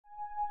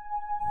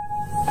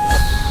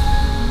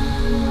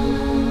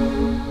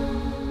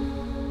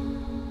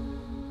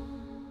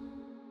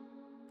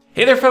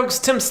Hey there folks,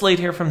 Tim Slade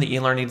here from the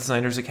eLearning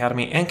Designers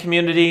Academy and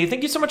community.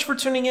 Thank you so much for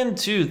tuning in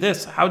to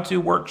this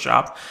how-to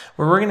workshop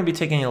where we're going to be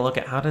taking a look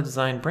at how to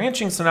design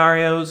branching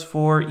scenarios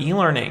for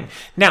e-learning.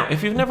 Now,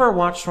 if you've never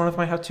watched one of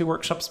my how-to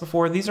workshops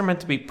before, these are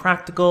meant to be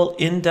practical,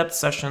 in-depth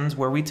sessions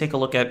where we take a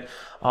look at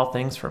all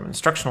things from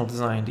instructional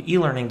design to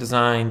e-learning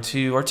design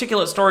to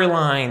articulate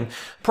storyline,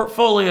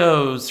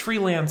 portfolios,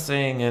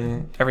 freelancing,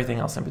 and everything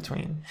else in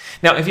between.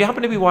 Now, if you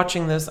happen to be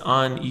watching this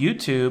on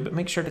YouTube,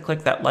 make sure to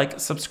click that like,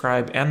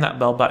 subscribe, and that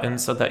bell button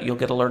so that you'll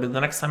get alerted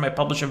the next time I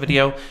publish a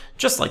video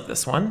just like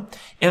this one.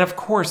 And of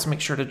course, make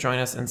sure to join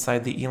us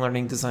inside the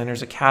eLearning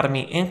Designers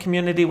Academy and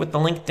community with the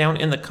link down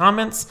in the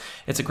comments.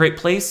 It's a great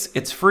place,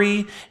 it's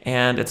free,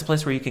 and it's a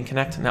place where you can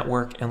connect,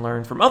 network, and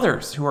learn from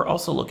others who are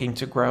also looking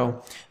to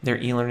grow their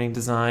e-learning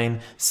design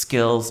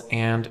skills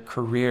and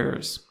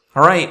careers.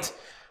 All right,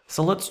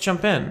 so let's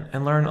jump in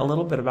and learn a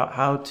little bit about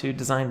how to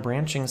design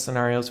branching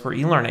scenarios for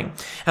e-learning.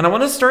 And I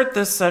want to start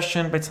this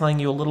session by telling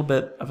you a little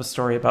bit of a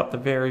story about the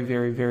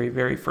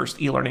very first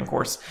e-learning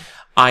course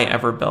I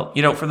ever built.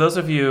 You know, for those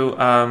of you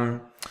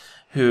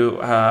who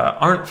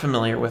aren't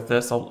familiar with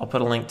this, I'll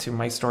put a link to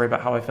my story about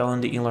how I fell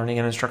into e-learning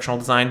and instructional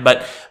design.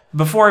 But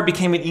before I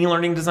became an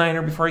e-learning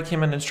designer, before I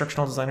became an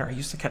instructional designer, I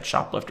used to catch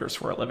shoplifters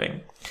for a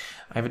living.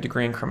 I have a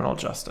degree in criminal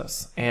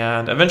justice.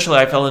 And eventually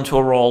I fell into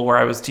a role where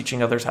I was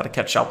teaching others how to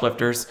catch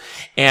shoplifters.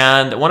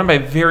 And one of my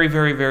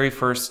very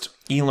first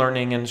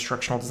e-learning and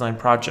instructional design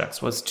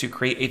projects was to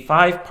create a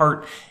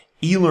 5-part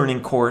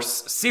e-learning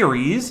course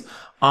series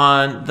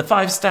on the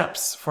 5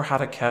 steps for how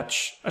to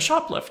catch a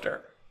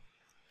shoplifter.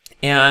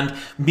 And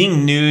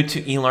being new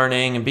to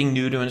e-learning and being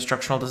new to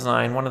instructional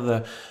design, one of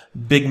the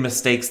big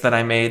mistakes that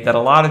I made that a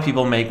lot of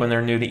people make when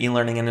they're new to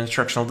e-learning and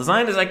instructional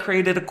design is I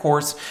created a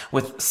course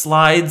with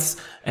slides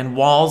and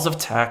walls of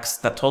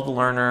text that told the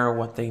learner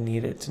what they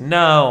needed to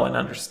know and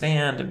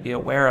understand and be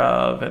aware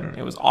of, and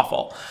it was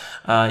awful.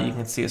 You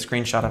can see a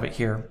screenshot of it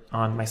here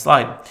on my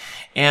slide.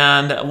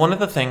 And one of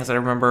the things that I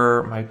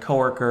remember my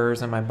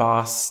coworkers and my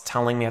boss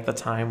telling me at the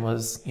time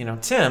was, you know,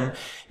 Tim,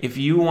 if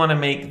you want to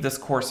make this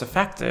course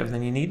effective,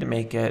 then you need to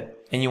make it,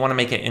 and you want to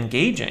make it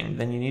engaging,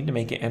 then you need to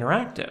make it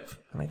interactive.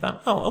 And I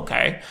thought, oh,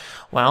 okay.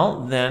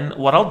 Well, then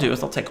what I'll do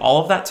is I'll take all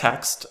of that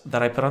text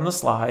that I put on the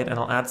slide and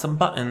I'll add some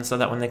buttons so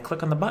that when they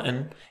click on the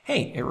button,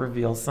 hey, it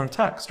reveals some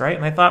text, right?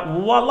 And I thought,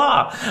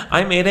 voila,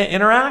 I made it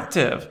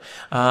interactive.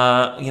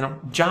 You know,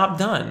 job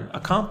done,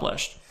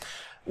 accomplished.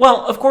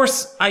 Well, of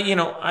course,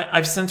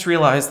 I've since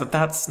realized that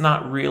that's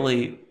not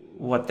really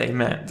what they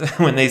meant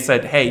when they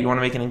said, hey, you want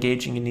to make it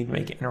engaging, you need to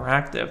make it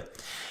interactive.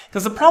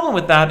 Because the problem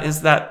with that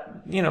is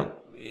that, you know,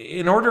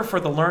 in order for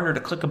the learner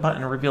to click a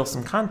button and reveal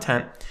some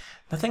content,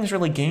 nothing's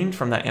really gained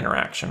from that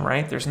interaction,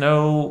 right? There's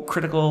no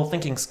critical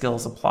thinking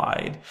skills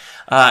applied.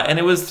 And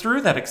it was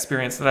through that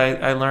experience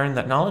that I learned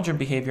that knowledge and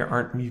behavior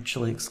aren't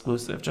mutually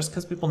exclusive. Just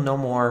because people know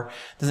more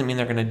doesn't mean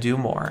they're going to do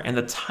more. And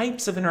the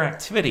types of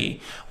interactivity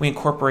we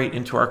incorporate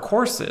into our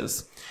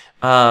courses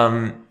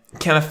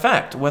can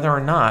affect whether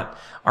or not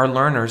our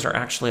learners are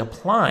actually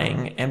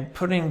applying and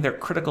putting their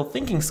critical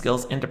thinking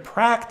skills into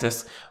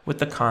practice with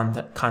the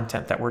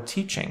content that we're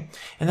teaching.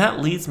 And that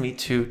leads me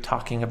to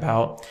talking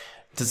about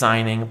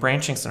designing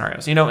branching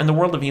scenarios. You know, in the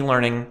world of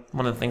e-learning,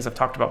 one of the things I've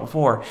talked about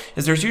before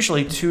is there's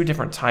usually 2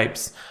 different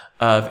types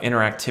of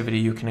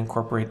interactivity you can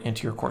incorporate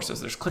into your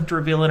courses. There's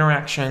click-to-reveal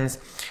interactions,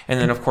 and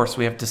then of course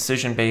we have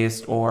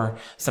decision-based, or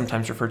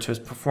sometimes referred to as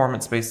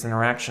performance-based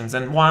interactions.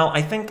 And while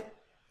I think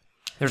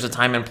there's a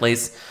time and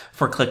place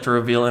for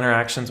click-to-reveal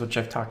interactions, which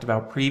I've talked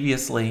about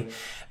previously,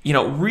 you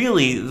know,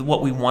 really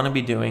what we want to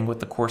be doing with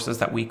the courses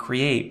that we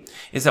create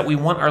is that we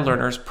want our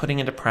learners putting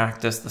into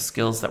practice the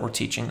skills that we're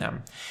teaching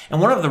them.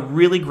 And one of the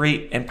really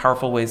great and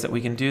powerful ways that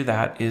we can do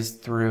that is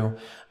through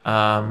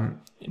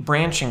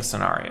branching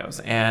scenarios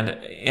and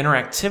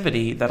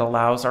interactivity that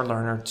allows our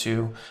learner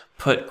to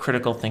put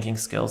critical thinking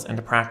skills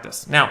into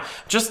practice. Now,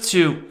 just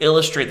to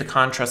illustrate the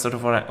contrast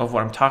of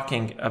what I'm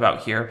talking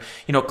about here,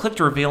 you know,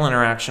 click-to-reveal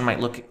interaction might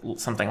look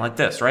something like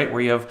this, right?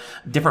 Where you have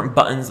different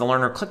buttons the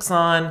learner clicks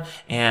on,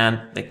 and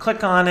they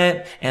click on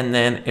it, and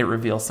then it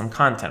reveals some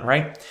content,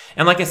 right?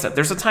 And like I said,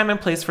 there's a time and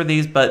place for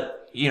these, but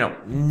you know,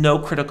 no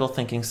critical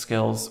thinking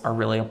skills are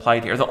really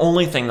applied here. The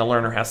only thing the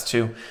learner has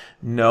to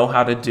know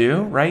how to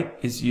do, right,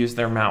 is use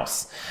their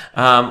mouse.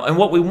 And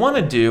what we want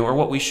to do, or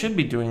what we should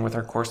be doing with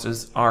our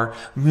courses, are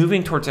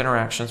moving towards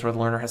interactions where the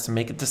learner has to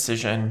make a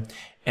decision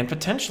and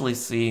potentially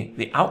see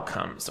the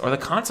outcomes or the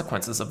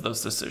consequences of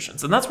those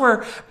decisions. And that's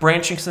where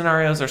branching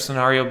scenarios or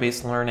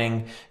scenario-based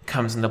learning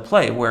comes into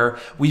play, where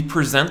we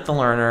present the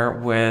learner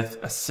with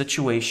a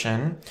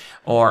situation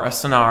or a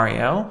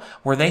scenario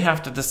where they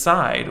have to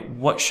decide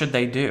what should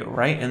they do,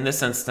 right? In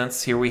this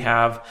instance, here we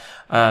have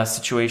a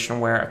situation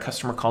where a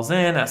customer calls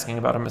in asking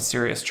about a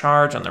mysterious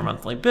charge on their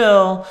monthly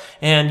bill,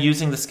 and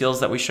using the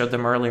skills that we showed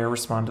them earlier,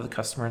 respond to the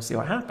customer and see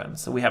what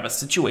happens. So we have a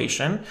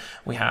situation.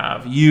 We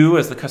have you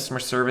as the customer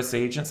service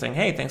agent saying,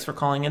 hey, thanks for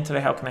calling in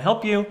today. How can I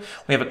help you?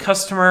 We have a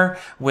customer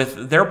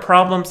with their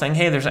problem saying,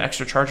 hey, there's an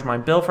extra charge on my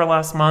bill for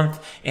last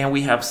month. And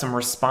we have some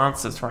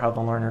responses for how the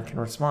learner can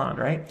respond,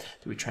 right?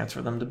 Do we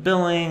transfer them to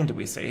billing? Do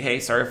we say, hey,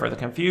 sorry for the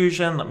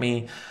confusion. Let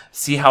me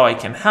see how I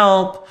can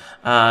help.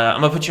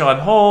 I'm gonna put you on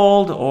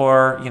hold,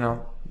 or,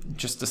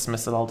 just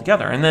dismiss it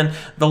altogether. And then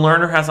the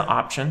learner has an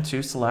option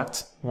to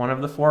select one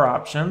of the 4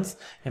 options.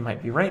 It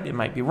might be right, it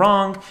might be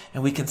wrong,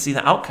 and we can see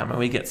the outcome and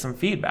we get some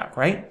feedback,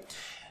 right?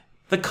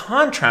 The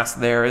contrast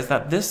there is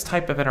that this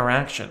type of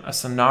interaction, a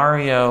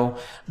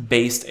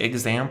scenario-based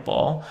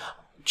example,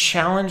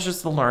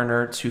 challenges the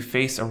learner to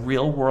face a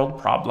real-world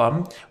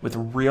problem with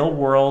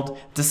real-world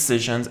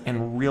decisions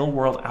and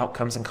real-world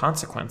outcomes and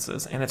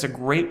consequences. And it's a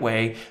great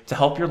way to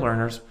help your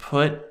learners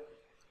put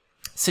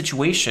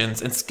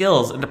situations and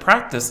skills into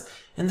practice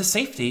in the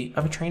safety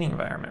of a training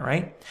environment,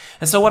 right?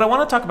 And so what I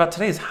want to talk about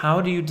today is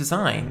how do you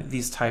design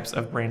these types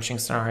of branching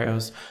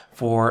scenarios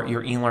for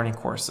your e-learning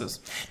courses.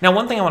 Now,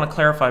 one thing I want to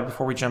clarify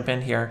before we jump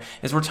in here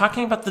is we're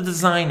talking about the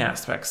design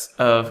aspects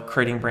of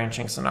creating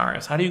branching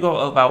scenarios. How do you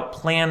go about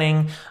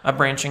planning a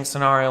branching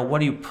scenario? What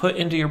do you put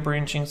into your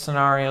branching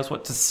scenarios?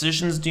 What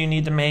decisions do you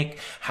need to make?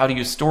 How do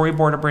you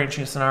storyboard a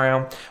branching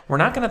scenario? We're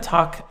not going to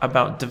talk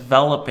about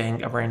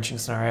developing a branching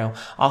scenario.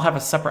 I'll have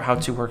a separate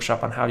how-to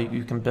workshop on how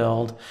you can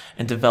build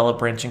and develop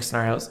branching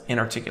scenarios in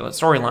Articulate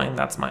Storyline.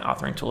 That's my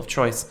authoring tool of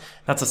choice.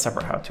 That's a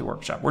separate how-to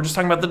workshop. We're just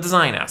talking about the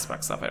design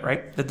aspects of it,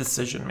 right? The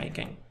decision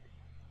making.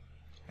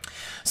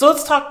 So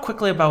let's talk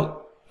quickly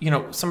about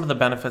some of the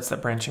benefits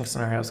that branching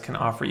scenarios can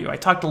offer you. I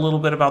talked a little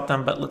bit about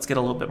them, but let's get a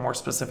little bit more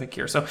specific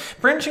here. So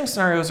branching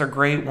scenarios are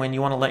great when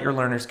you want to let your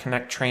learners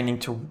connect training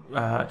to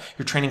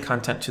your training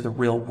content to the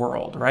real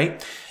world,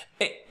 right?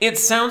 It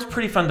sounds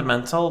pretty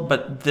fundamental,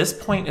 but this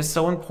point is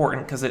so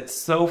important because it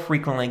so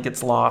frequently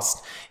gets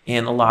lost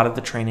in a lot of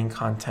the training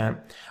content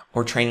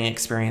or training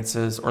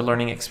experiences or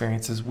learning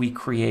experiences we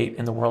create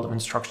in the world of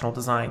instructional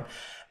design.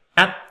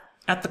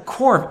 At the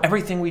core of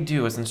everything we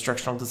do as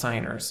instructional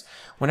designers,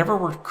 whenever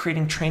we're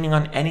creating training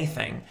on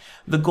anything,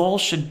 the goal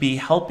should be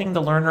helping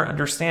the learner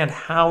understand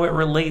how it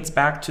relates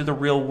back to the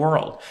real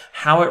world,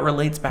 how it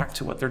relates back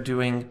to what they're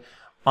doing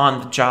on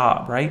the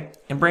job, right?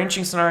 In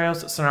branching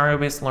scenarios,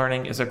 scenario-based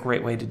learning is a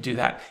great way to do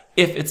that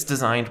if it's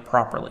designed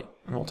properly,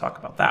 and we'll talk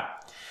about that.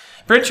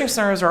 Branching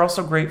scenarios are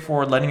also great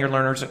for letting your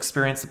learners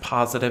experience the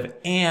positive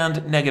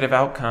and negative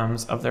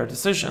outcomes of their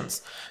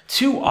decisions.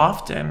 Too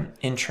often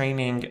in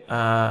training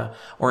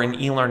or in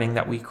e-learning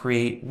that we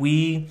create,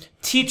 we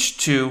teach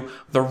to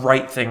the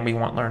right thing we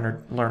want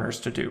learners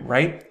to do,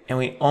 right? And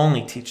we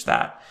only teach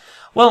that.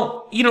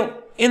 Well,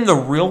 in the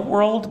real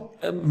world,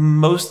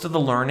 most of the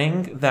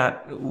learning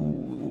that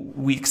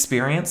we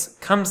experience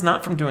comes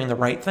not from doing the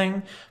right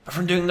thing, but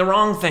from doing the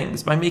wrong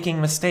things, by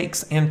making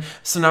mistakes. And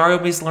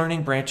scenario-based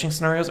learning, branching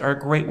scenarios, are a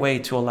great way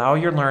to allow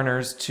your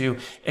learners to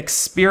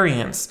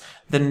experience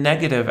the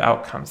negative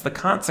outcomes, the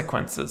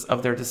consequences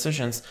of their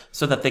decisions,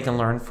 so that they can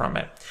learn from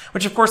it.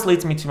 Which of course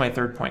leads me to my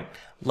third point,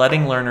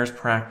 letting learners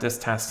practice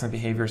tasks and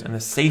behaviors in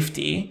the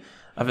safety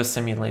of a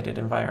simulated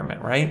environment,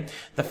 right?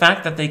 The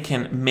fact that they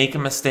can make a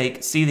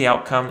mistake, see the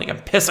outcome, they can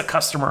piss a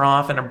customer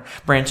off in a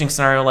branching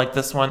scenario like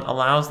this one,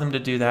 allows them to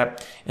do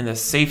that in the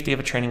safety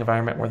of a training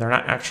environment where they're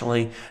not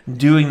actually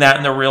doing that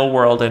in the real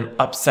world and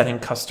upsetting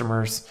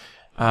customers,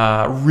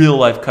 real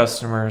life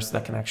customers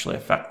that can actually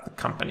affect the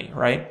company,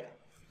 right?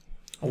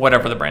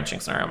 Whatever the branching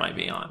scenario might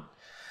be on.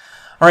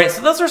 All right,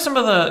 so those are some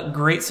of the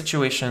great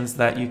situations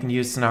that you can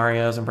use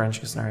scenarios and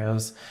branching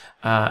scenarios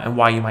and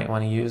why you might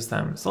want to use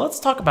them. So let's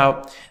talk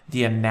about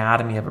the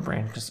anatomy of a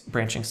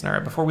branching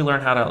scenario. Before we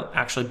learn how to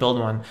actually build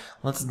one,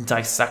 let's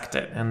dissect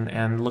it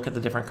and look at the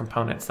different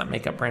components that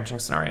make up branching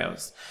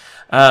scenarios.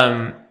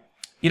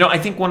 I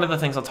think one of the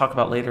things I'll talk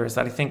about later is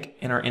that I think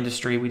in our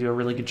industry, we do a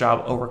really good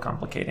job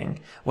overcomplicating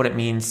what it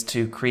means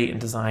to create and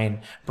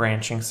design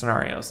branching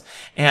scenarios.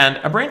 And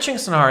a branching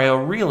scenario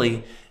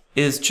really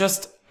is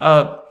just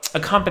a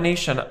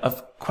combination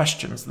of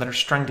questions that are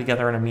strung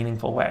together in a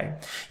meaningful way.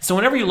 So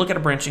whenever you look at a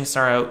branching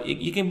scenario,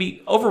 you can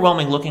be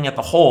overwhelming looking at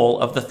the whole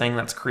of the thing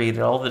that's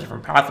created, all the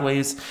different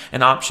pathways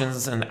and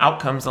options and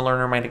outcomes the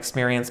learner might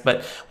experience.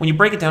 But when you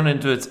break it down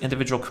into its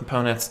individual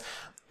components,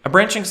 a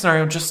branching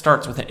scenario just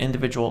starts with an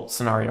individual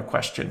scenario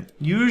question,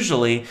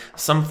 usually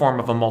some form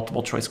of a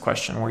multiple choice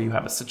question where you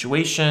have a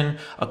situation,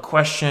 a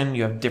question,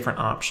 you have different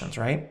options,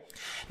 right?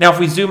 Now, if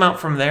we zoom out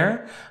from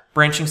there,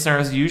 branching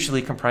scenarios are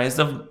usually comprised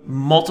of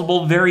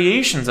multiple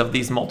variations of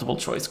these multiple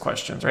choice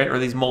questions, right? Or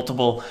these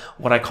multiple,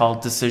 what I call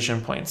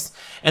decision points.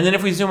 And then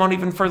if we zoom out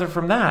even further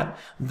from that,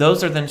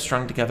 those are then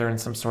strung together in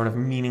some sort of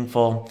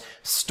meaningful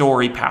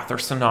story path or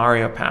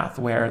scenario path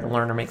where the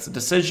learner makes a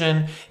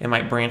decision. It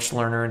might branch the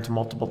learner into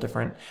multiple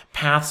different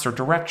paths or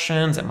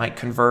directions. It might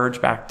converge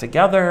back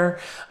together.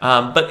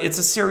 But it's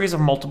a series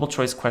of multiple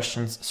choice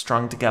questions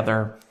strung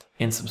together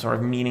in some sort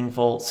of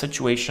meaningful,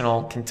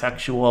 situational,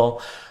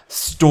 contextual,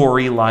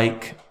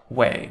 story-like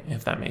way,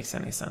 if that makes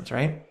any sense,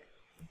 right?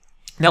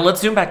 Now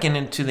let's zoom back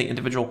into the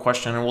individual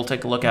question, and we'll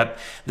take a look at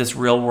this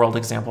real world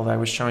example that I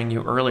was showing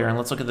you earlier, and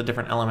let's look at the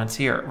different elements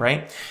here,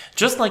 right?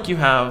 Just like you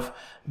have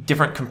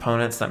different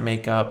components that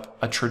make up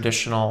a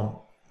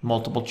traditional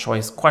multiple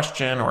choice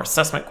question or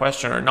assessment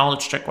question or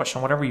knowledge check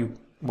question, whatever you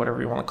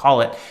want to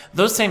call it,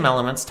 those same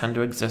elements tend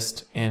to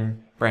exist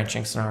in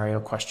branching scenario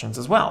questions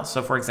as well.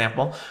 So for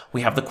example,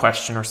 we have the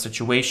question or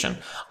situation.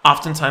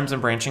 Oftentimes in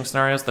branching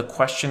scenarios, the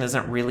question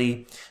isn't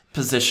really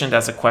positioned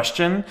as a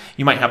question.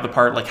 You might have the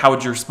part like, how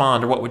would you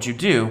respond or what would you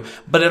do?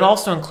 But it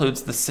also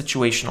includes the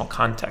situational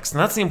context. And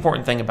that's the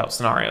important thing about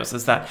scenarios,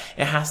 is that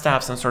it has to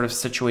have some sort of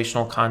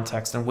situational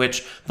context in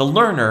which the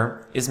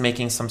learner is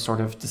making some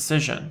sort of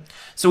decision.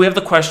 So we have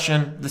the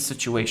question, the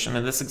situation.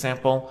 In this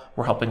example,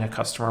 we're helping a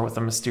customer with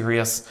a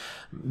mysterious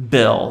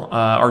bill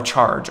or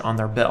charge on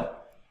their bill.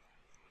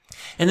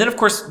 And then, of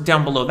course,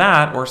 down below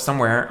that, or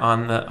somewhere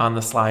on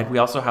the slide, we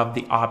also have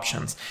the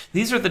options.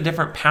 These are the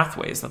different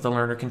pathways that the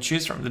learner can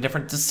choose from, the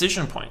different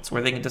decision points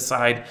where they can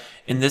decide,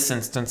 in this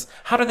instance,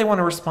 how do they want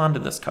to respond to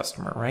this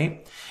customer,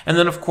 right? And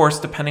then, of course,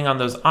 depending on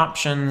those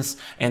options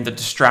and the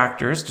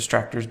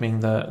distractors being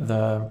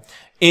the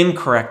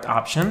incorrect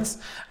options,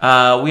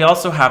 we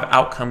also have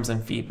outcomes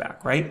and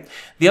feedback, right?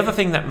 The other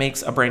thing that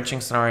makes a branching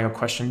scenario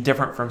question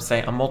different from,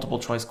 say, a multiple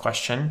choice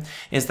question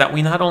is that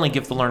we not only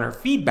give the learner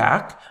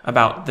feedback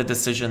about the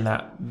decision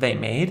that they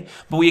made,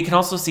 but we can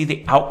also see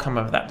the outcome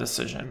of that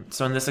decision.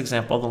 So in this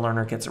example, the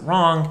learner gets it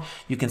wrong.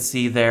 You can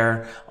see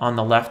there on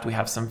the left, we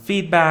have some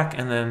feedback,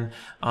 and then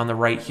on the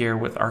right here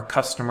with our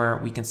customer,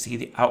 we can see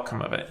the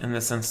outcome of it. In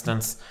this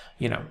instance,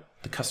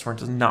 the customer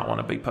does not want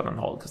to be put on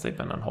hold because they've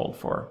been on hold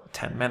for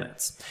 10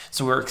 minutes.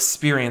 So we're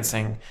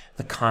experiencing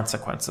the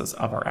consequences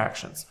of our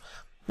actions.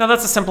 Now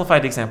that's a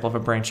simplified example of a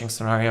branching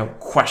scenario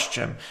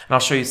question. And I'll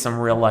show you some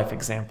real life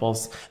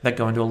examples that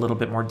go into a little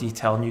bit more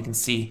detail, and you can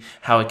see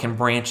how it can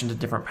branch into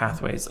different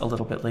pathways a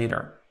little bit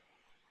later.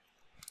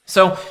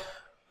 So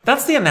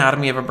that's the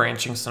anatomy of a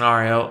branching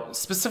scenario,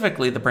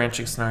 specifically the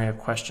branching scenario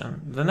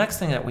question. The next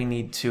thing that we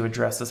need to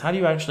address is how do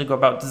you actually go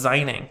about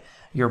designing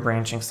your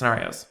branching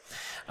scenarios?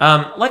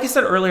 Like I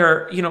said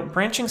earlier,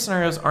 branching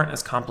scenarios aren't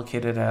as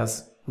complicated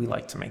as we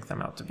like to make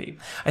them out to be.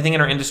 I think in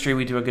our industry,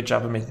 we do a good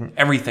job of making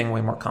everything way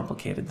more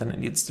complicated than it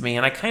needs to be.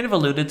 And I kind of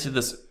alluded to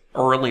this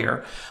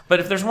earlier, but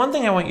if there's one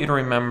thing I want you to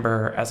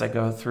remember as I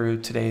go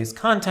through today's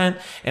content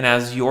and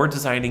as you're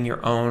designing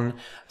your own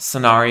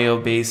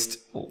scenario-based,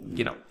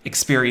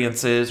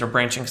 experiences or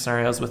branching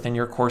scenarios within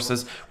your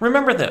courses,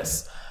 remember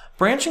this: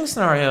 branching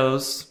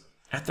scenarios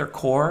at their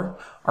core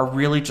are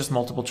really just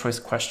multiple choice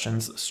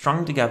questions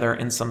strung together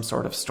in some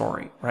sort of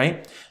story,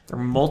 right? They're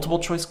multiple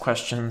choice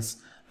questions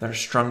that are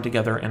strung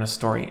together in a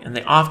story, and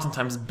they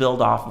oftentimes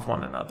build off of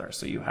one another.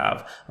 So you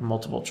have a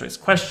multiple choice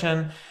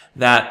question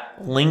that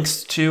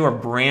links to or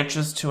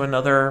branches to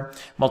another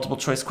multiple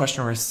choice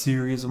question, or a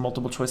series of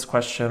multiple choice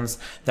questions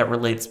that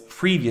relates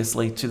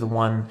previously to the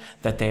one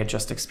that they had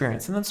just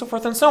experienced, and then so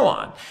forth and so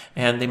on.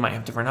 And they might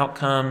have different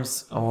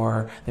outcomes,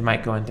 or they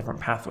might go in different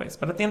pathways.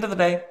 But at the end of the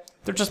day,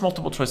 they're just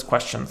multiple choice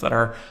questions that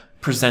are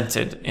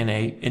presented in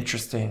a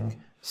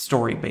interesting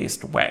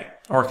story-based way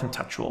or a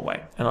contextual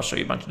way. And I'll show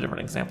you a bunch of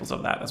different examples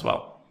of that as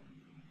well.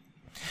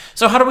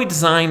 So how do we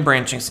design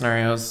branching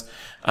scenarios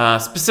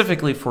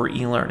specifically for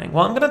e-learning?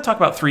 Well, I'm going to talk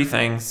about three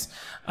things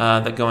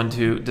that go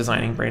into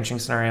designing branching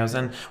scenarios,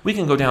 and we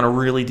can go down a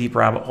really deep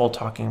rabbit hole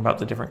talking about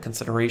the different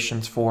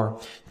considerations for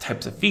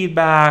types of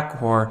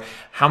feedback or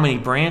how many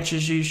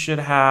branches you should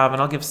have, and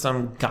I'll give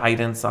some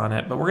guidance on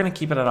it, but we're going to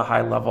keep it at a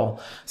high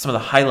level, some of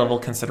the high level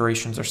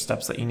considerations or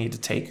steps that you need to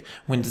take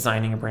when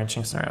designing a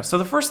branching scenario. So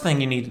the first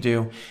thing you need to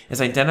do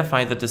is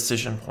identify the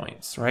decision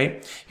points,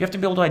 right? You have to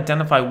be able to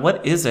identify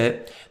what is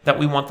it that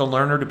we want the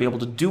learner to be able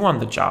to do on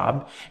the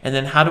job, and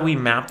then how do we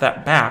map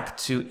that back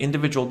to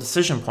individual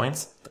decision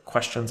points,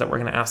 questions that we're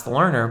going to ask the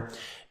learner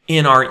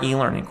in our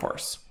e-learning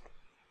course.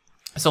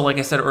 So like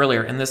I said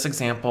earlier, in this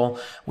example,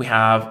 we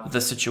have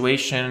the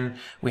situation,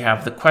 we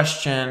have the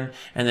question,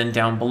 and then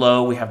down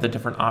below we have the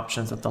different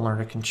options that the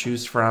learner can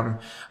choose from,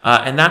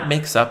 and that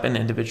makes up an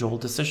individual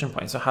decision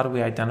point. So how do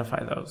we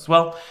identify those?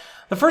 Well,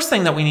 the first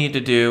thing that we need to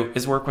do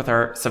is work with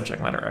our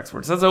subject matter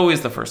experts. That's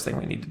always the first thing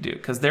we need to do,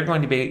 because they're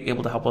going to be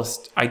able to help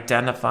us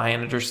identify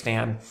and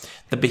understand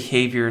the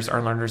behaviors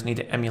our learners need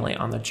to emulate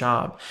on the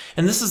job.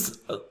 And this is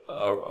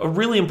a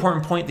really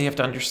important point that you have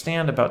to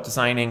understand about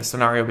designing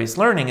scenario-based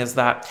learning, is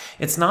that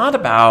it's not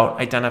about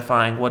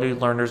identifying what do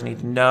learners need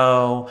to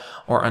know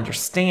or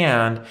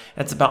understand.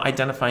 It's about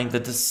identifying the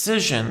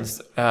decisions,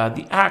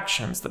 the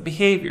actions, the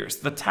behaviors,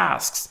 the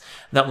tasks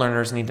that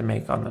learners need to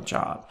make on the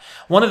job.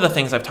 One of the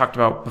things I've talked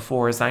about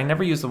before is that I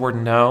never use the word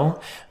know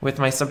with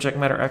my subject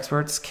matter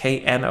experts,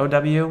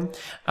 K-N-O-W.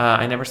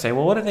 I never say,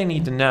 well, what do they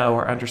need to know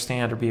or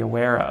understand or be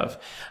aware of?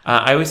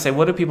 I always say,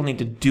 what do people need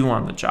to do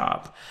on the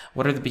job?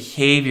 What are the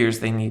behaviors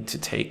they need to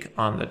take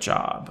on the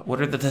job?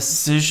 What are the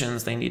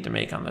decisions they need to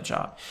make on the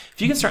job?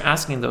 If you can start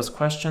asking those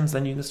questions,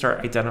 then you can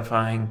start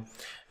identifying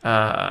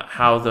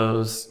how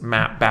those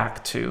map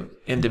back to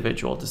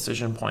individual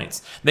decision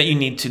points that you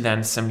need to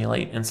then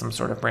simulate in some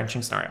sort of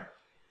branching scenario.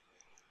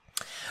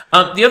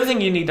 The other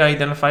thing you need to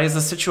identify is the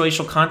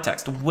situational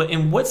context.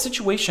 In what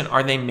situation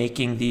are they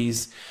making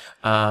these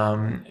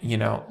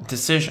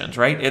decisions,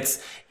 right?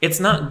 It's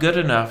not good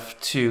enough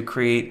to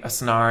create a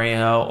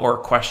scenario or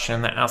a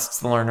question that asks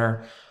the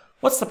learner,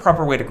 what's the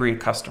proper way to greet a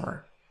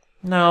customer?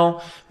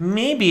 No,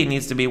 maybe it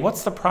needs to be,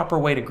 what's the proper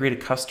way to greet a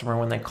customer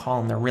when they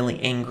call and they're really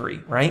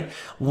angry, right?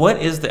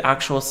 What is the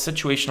actual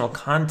situational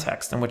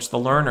context in which the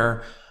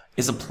learner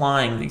is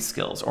applying these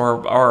skills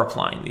or are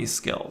applying these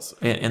skills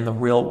in the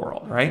real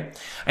world, right?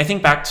 I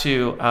think back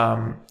to,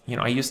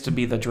 I used to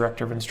be the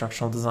director of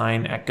instructional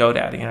design at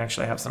GoDaddy, and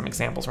actually I have some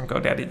examples from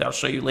GoDaddy that I'll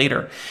show you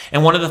later.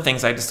 And one of the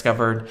things I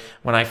discovered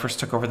when I first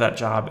took over that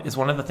job is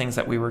one of the things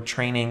that we were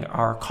training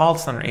our call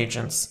center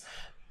agents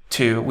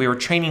to, we were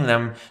training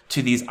them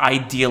to these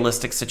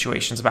idealistic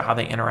situations about how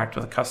they interact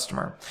with a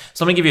customer.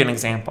 So let me give you an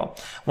example.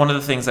 One of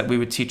the things that we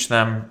would teach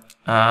them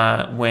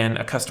when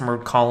a customer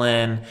would call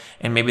in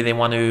and maybe they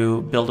want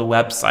to build a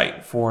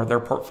website for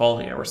their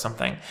portfolio or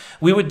something,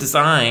 we would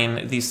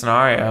design these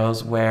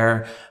scenarios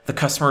where the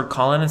customer would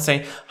call in and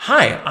say,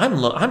 hi, I'm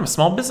a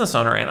small business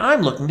owner and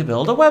I'm looking to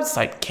build a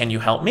website. Can you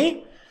help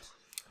me?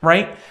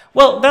 Right?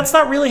 Well, that's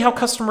not really how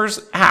customers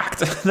act.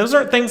 Those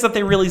aren't things that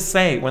they really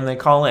say when they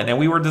call in. And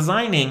we were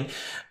designing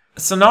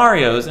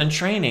scenarios and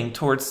training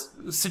towards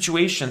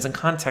situations and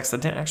contexts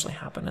that didn't actually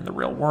happen in the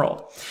real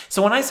world.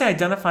 So when I say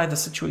identify the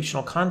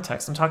situational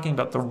context, I'm talking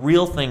about the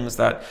real things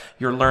that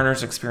your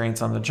learners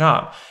experience on the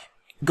job.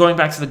 Going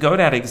back to the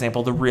GoDaddy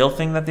example, the real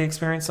thing that they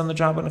experience on the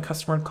job when a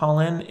customer would call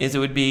in is it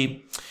would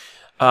be,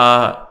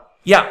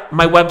 yeah,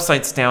 my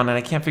website's down and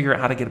I can't figure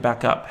out how to get it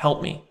back up.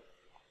 Help me.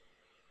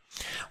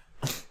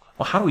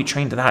 Well, how do we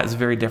train to that is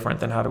very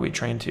different than how do we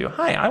train to,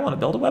 hi, I want to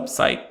build a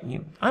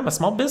website. I'm a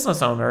small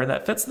business owner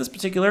that fits this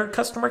particular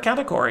customer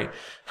category.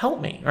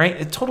 Help me, right?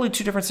 It's totally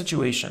two different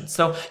situations.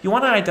 So you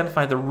want to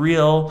identify the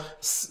real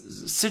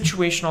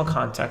situational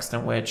context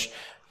in which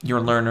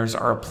your learners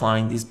are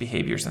applying these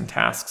behaviors and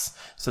tasks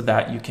so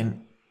that you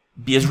can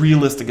be as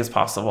realistic as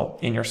possible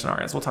in your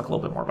scenarios. We'll talk a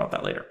little bit more about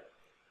that later.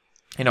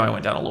 I know I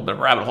went down a little bit of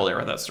a rabbit hole there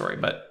with that story,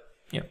 but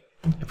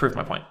it proved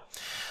my point.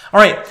 All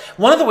right,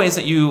 one of the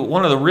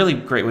really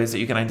great ways that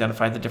you can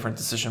identify the different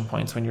decision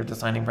points when you're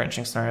designing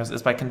branching scenarios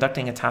is by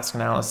conducting a task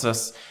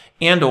analysis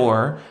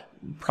more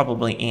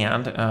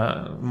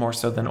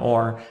so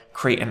than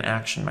create an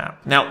action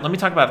map. Now, let me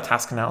talk about a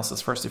task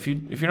analysis first. If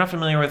you're not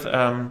familiar with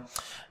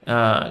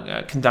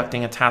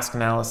conducting a task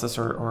analysis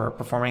or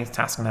performing a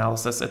task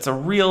analysis, it's a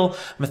real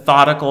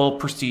methodical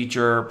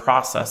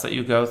process that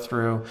you go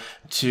through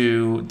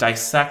to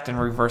dissect and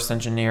reverse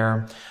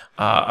engineer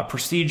a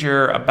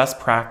procedure, a best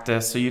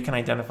practice, so you can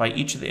identify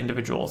each of the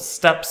individual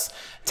steps,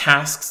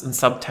 tasks, and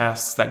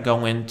subtasks that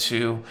go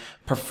into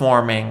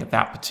performing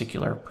that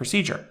particular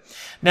procedure.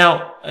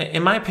 Now,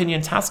 in my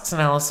opinion, tasks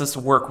analysis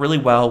work really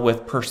well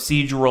with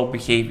procedural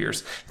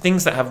behaviors,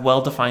 things that have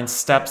well-defined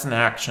steps and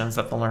actions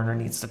that the learner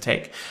needs to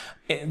take.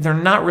 They're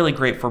not really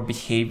great for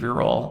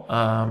behavioral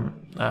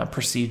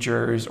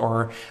procedures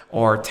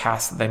or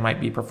tasks that they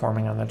might be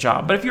performing on the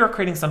job. But if you are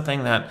creating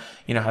something that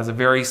has a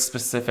very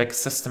specific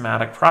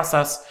systematic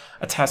process,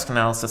 a task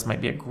analysis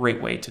might be a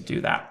great way to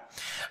do that.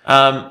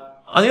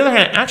 On the other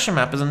hand, Action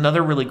Map is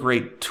another really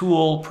great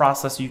tool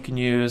process you can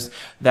use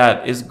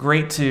that is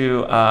great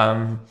to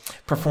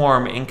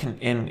perform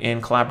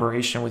in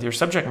collaboration with your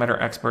subject matter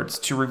experts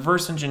to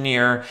reverse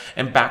engineer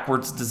and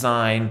backwards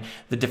design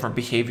the different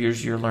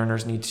behaviors your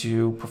learners need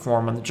to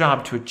perform on the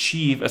job to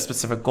achieve a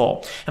specific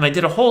goal. And I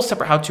did a whole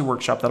separate how-to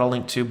workshop that I'll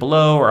link to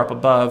below or up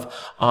above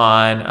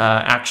on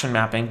action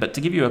mapping. But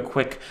to give you a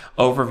quick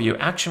overview,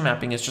 action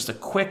mapping is just a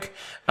quick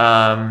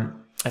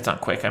it's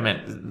not quick. I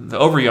meant the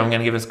overview I'm going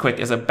to give is quick,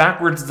 is a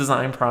backwards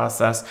design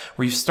process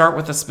where you start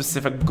with a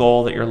specific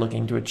goal that you're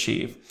looking to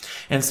achieve.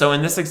 And so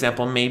in this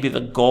example, maybe the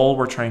goal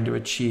we're trying to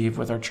achieve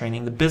with our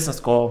training, the business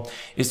goal,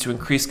 is to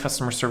increase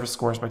customer service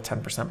scores by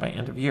 10% by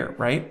end of year,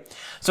 right?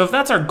 So if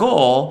that's our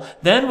goal,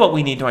 then what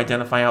we need to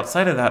identify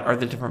outside of that are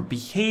the different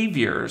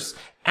behaviors,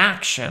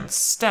 actions,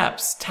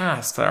 steps,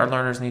 tasks that our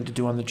learners need to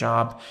do on the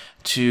job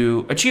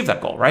to achieve that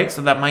goal, right?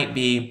 So that might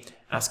be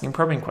asking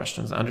probing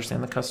questions to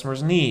understand the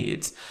customer's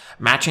needs,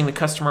 matching the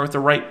customer with the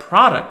right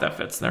product that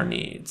fits their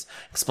needs,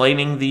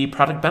 explaining the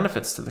product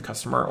benefits to the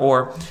customer,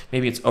 or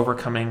maybe it's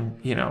overcoming,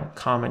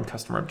 common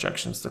customer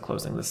objections to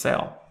closing the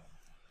sale.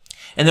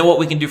 And then what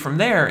we can do from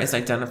there is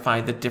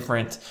identify the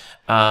different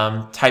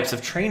types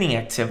of training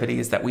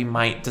activities that we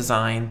might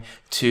design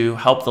to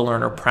help the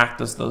learner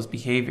practice those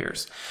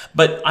behaviors.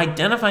 But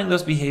identifying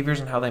those behaviors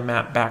and how they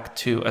map back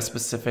to a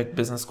specific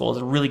business goal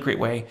is a really great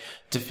way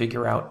to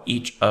figure out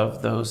each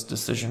of those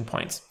decision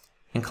points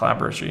in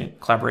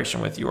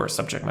collaboration with your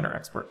subject matter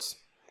experts.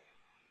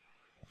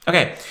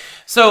 Okay,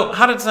 so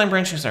how to design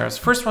branching scenarios.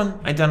 First one,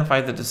 identify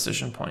the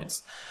decision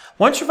points.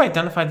 Once you've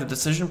identified the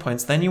decision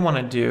points, then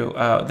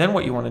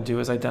what you want to do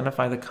is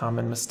identify the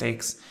common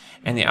mistakes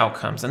and the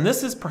outcomes. And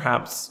this is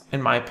perhaps,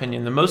 in my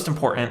opinion, the most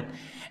important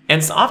And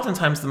it's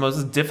oftentimes the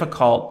most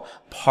difficult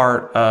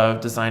part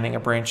of designing a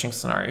branching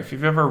scenario. If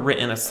you've ever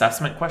written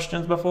assessment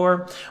questions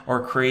before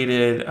or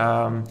created,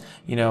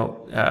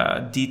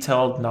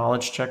 detailed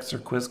knowledge checks or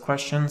quiz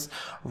questions,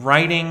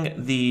 writing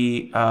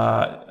the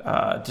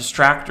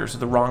distractors or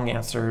the wrong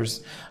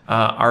answers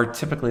are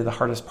typically the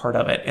hardest part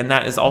of it. And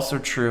that is also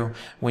true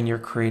when you're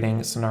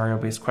creating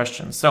scenario-based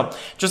questions. So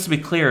just to be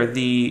clear,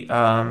 the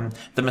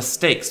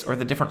mistakes or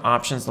the different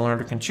options the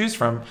learner can choose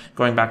from,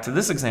 going back to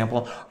this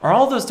example, are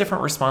all those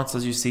different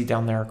responses you see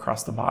down there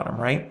across the bottom,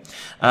 right?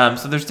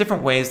 So there's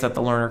different ways that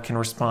the learner can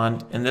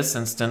respond, in this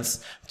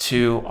instance,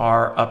 to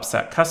our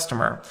upset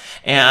customer.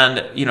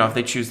 And, if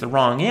they choose the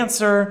wrong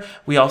answer,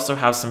 we also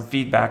have some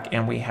feedback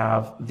and we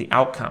have the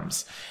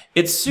outcomes.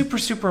 It's super,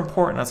 super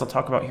important, as I'll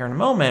talk about here in a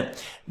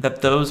moment,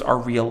 that those are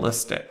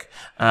realistic.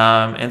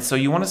 And so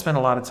you want to spend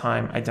a lot of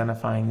time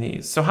identifying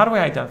these. So how do I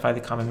identify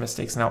the common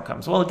mistakes and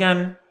outcomes? Well,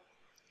 again,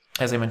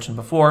 as I mentioned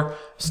before,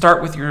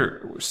 start with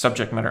your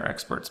subject matter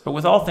experts. But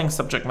with all things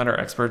subject matter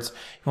experts,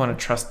 you want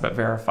to trust but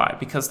verify,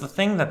 because the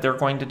thing that they're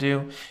going to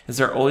do is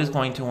they're always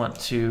going to want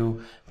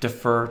to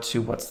defer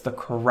to what's the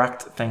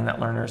correct thing that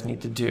learners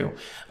need to do.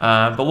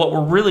 But what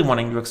we're really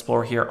wanting to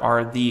explore here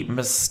are the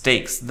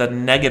mistakes, the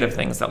negative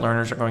things that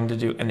learners are going to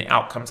do and the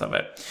outcomes of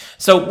it.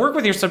 So work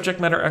with your subject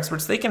matter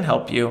experts. They can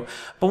help you.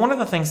 But one of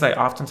the things I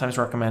oftentimes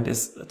recommend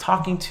is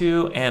talking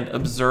to and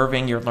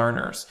observing your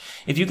learners.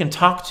 If you can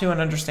talk to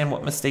and understand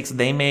what mistakes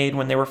they made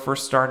when they were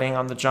first starting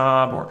on the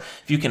job, or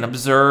if you can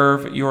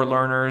observe your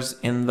learners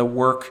in the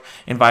work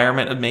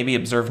environment and maybe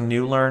observe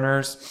new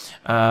learners,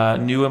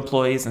 new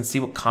employees, and see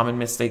what common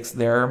mistakes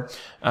they're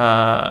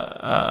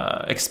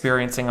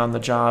experiencing on the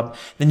job,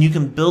 then you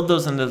can build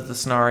those into the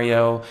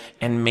scenario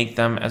and make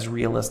them as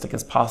realistic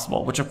as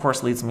possible, which of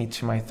course leads me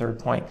to my third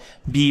point: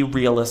 be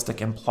realistic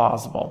and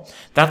plausible.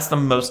 That's the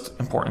most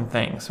important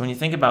thing. So when you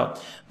think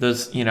about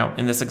those,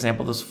 in this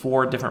example, those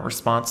 4 different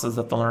responses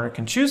that the learner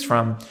can choose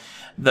from,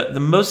 the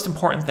most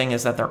important thing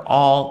is that they're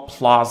all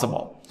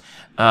plausible.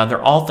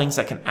 They're all things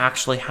that can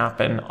actually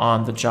happen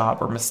on the job,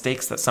 or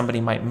mistakes that somebody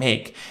might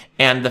make.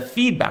 And the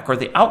feedback or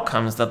the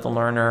outcomes that the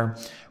learner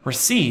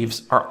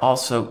receives are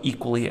also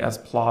equally as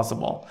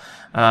plausible.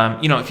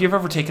 If you've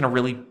ever taken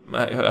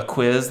a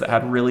quiz that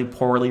had really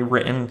poorly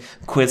written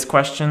quiz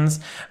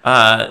questions,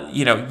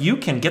 you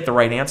can get the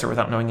right answer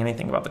without knowing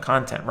anything about the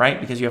content,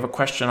 right? Because you have a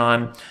question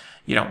on,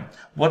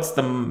 what's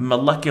the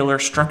molecular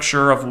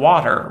structure of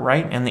water,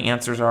 right? And the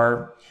answers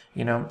are,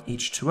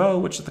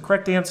 H2O, which is the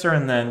correct answer.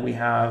 And then we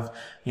have,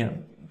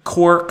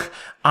 cork,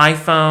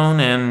 iPhone,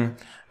 and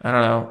I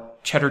don't know,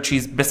 cheddar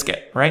cheese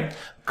biscuit, right?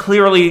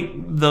 Clearly,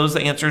 those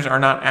answers are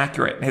not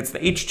accurate. It's the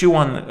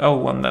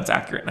H2O one that's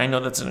accurate. And I know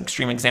that's an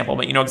extreme example,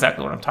 but you know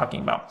exactly what I'm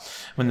talking about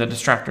when the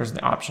distractors,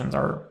 the options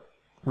are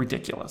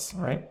ridiculous,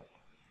 right?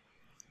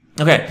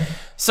 Okay,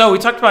 so we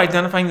talked about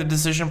identifying the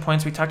decision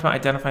points. We talked about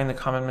identifying the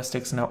common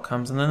mistakes and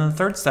outcomes. And then the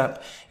third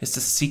step is to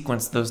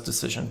sequence those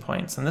decision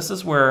points. And this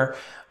is where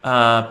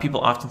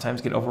people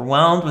oftentimes get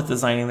overwhelmed with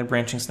designing their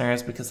branching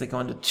scenarios, because they go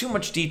into too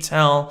much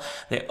detail.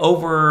 They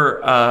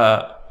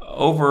over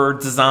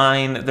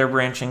design their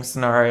branching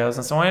scenarios.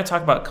 And so I want to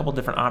talk about a couple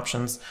different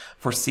options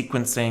for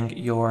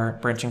sequencing your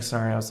branching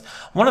scenarios.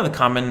 One of the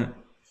common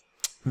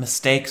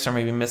mistakes or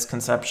maybe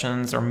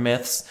misconceptions or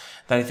myths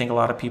that I think a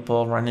lot of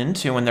people run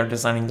into when they're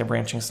designing their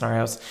branching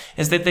scenarios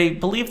is that they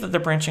believe that their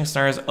branching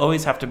scenarios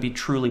always have to be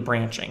truly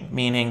branching,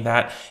 meaning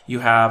that you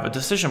have a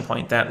decision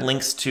point that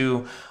links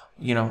to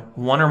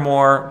one or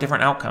more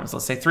different outcomes,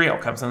 let's say 3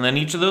 outcomes, and then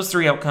each of those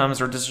 3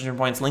 outcomes or decision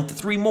points link to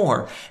 3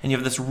 more, and you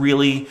have this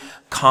really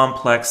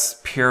complex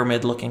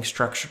pyramid-looking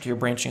structure to your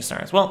branching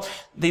scenarios. Well,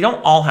 they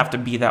don't all have to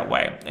be that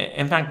way.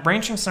 In fact,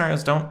 branching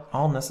scenarios don't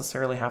all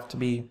necessarily have to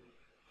be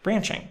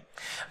branching.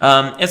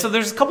 And so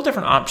there's a couple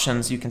different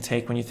options you can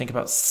take when you think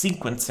about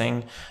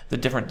sequencing the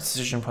different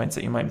decision points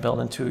that you might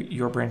build into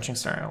your branching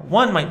scenario.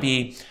 One might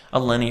be a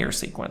linear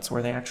sequence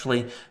where they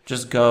actually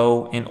just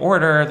go in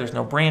order. There's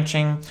no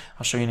branching.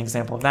 I'll show you an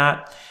example of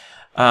that.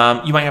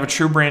 You might have a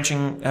true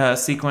branching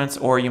sequence,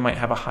 or you might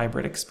have a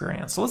hybrid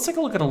experience. So let's take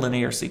a look at a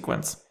linear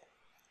sequence.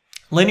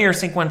 Linear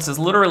sequence is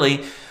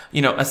literally,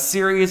 a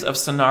series of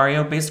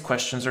scenario-based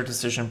questions or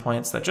decision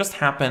points that just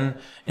happen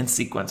in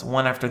sequence,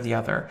 one after the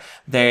other.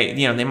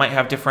 They might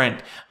have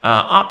different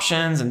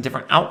options and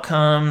different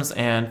outcomes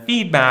and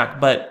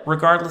feedback, but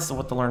regardless of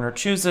what the learner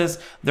chooses,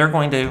 they're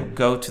going to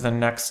go to the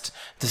next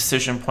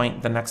decision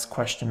point, the next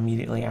question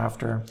immediately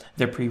after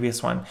their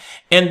previous one.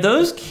 And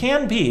those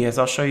can be, as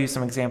I'll show you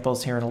some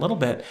examples here in a little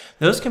bit,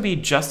 those can be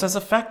just as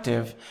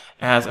effective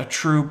as a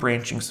true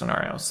branching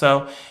scenario.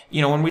 So,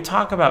 when we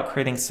talk about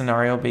creating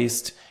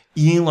scenario-based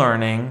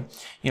e-learning,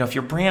 if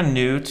you're brand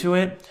new to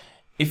it,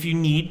 if you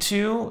need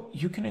to,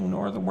 you can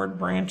ignore the word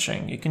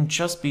branching. It can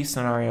just be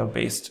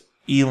scenario-based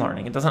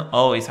e-learning. It doesn't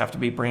always have to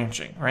be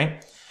branching,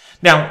 right?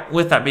 Now,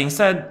 with that being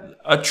said,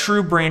 a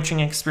true branching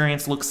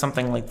experience looks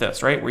something like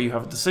this, right? Where you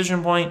have a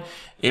decision point,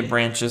 it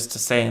branches to,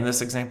 say, in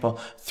this example,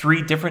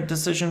 3 different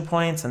decision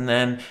points, and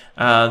then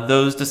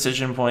those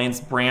decision points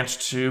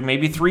branch to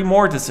maybe 3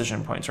 more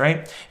decision points,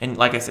 right? And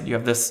like I said, you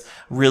have this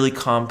really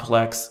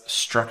complex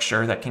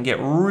structure that can get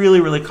really,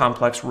 really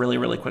complex really,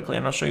 really quickly.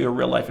 And I'll show you a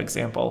real life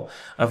example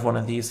of one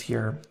of these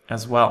here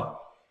as well.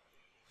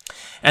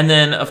 And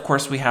then, of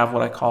course, we have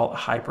what I call a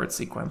hybrid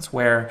sequence,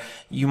 where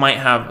you might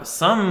have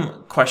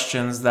some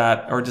questions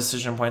that, or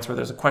decision points where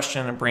there's a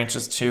question and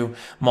branches to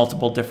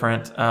multiple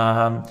different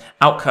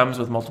outcomes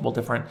with multiple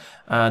different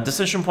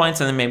decision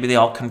points, and then maybe they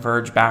all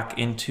converge back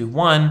into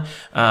one,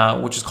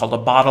 which is called a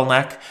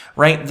bottleneck,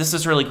 right? This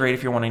is really great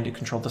if you're wanting to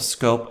control the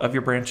scope of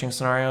your branching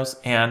scenarios,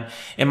 and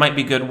it might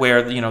be good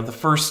where, the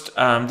first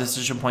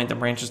decision point that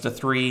branches to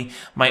 3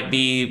 might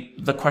be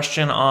the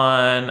question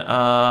on,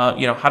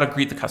 how to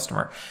greet the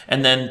customer,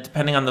 and then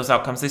depending on those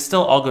outcomes, they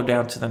still all go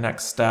down to the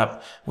next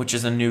step, which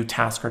is a new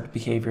task or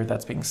behavior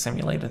that's being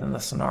simulated in the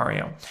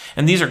scenario.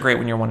 And these are great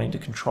when you're wanting to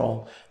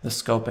control the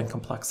scope and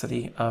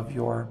complexity of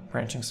your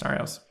branching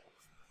scenarios.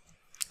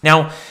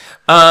 Now,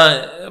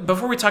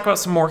 before we talk about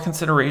some more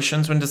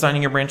considerations when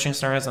designing your branching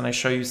scenarios, and I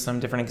show you some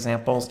different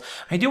examples,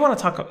 I do want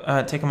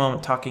to take a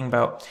moment talking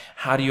about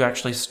how do you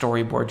actually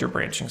storyboard your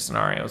branching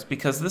scenarios,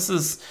 because this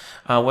is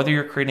whether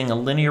you're creating a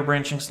linear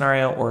branching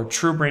scenario or a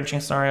true branching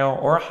scenario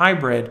or a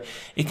hybrid,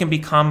 it can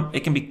be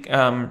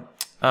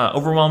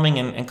overwhelming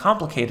and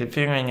complicated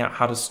figuring out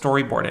how to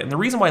storyboard it. And the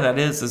reason why that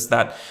is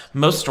that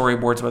most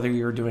storyboards, whether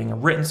you're doing a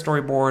written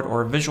storyboard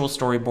or a visual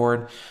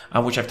storyboard,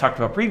 which I've talked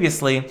about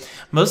previously,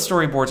 most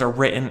storyboards are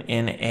written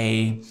in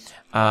a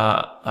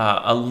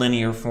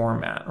linear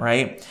format,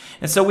 right?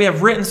 And so we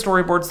have written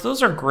storyboards.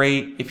 Those are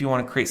great if you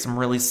want to create some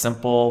really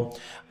simple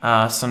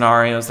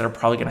scenarios that are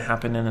probably going to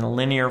happen in a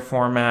linear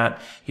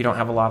format. You don't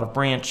have a lot of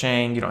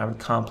branching. You don't have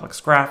complex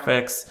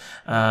graphics.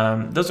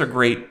 Those are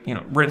great.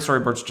 Written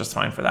storyboards are just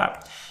fine for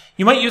that.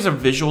 You might use a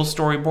visual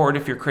storyboard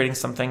if you're creating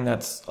something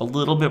that's a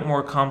little bit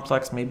more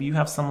complex. Maybe you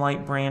have some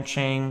light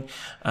branching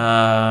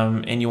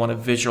and you want to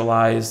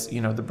visualize,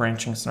 the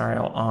branching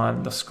scenario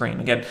on the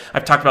screen. Again,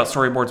 I've talked about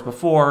storyboards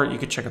before. You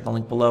could check out the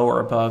link below or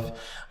above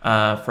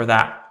for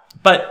that.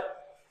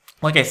 But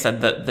like I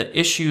said, the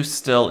issue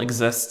still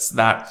exists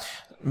that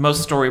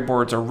most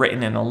storyboards are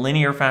written in a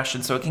linear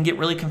fashion, so it can get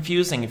really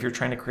confusing if you're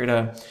trying to create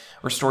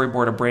or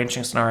storyboard a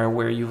branching scenario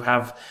where you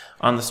have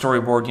on the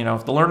storyboard,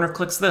 if the learner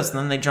clicks this,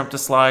 then they jump to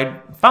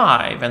slide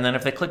 5, and then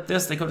if they click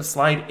this, they go to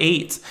slide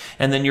 8,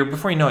 and then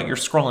before you know it, you're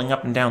scrolling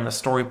up and down the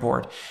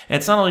storyboard. And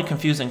it's not only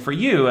confusing for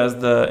you as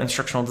the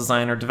instructional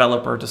designer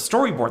developer to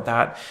storyboard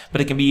that,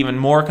 but it can be even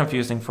more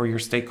confusing for your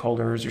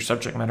stakeholders, your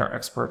subject matter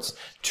experts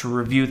to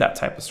review that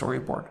type of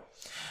storyboard.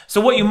 So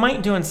what you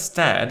might do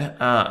instead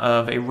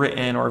of a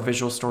written or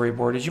visual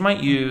storyboard is you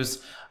might use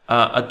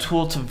a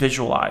tool to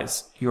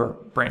visualize your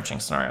branching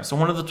scenario. So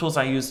one of the tools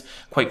I use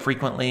quite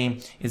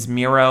frequently is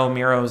Miro.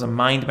 Miro is a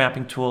mind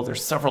mapping tool.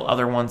 There's several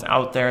other ones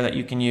out there that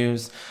you can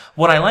use.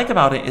 What I like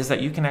about it is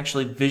that you can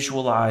actually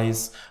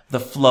visualize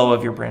the flow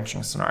of your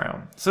branching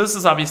scenario. So this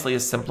is obviously a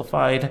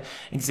simplified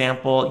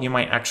example. You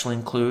might actually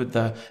include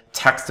the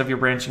text of your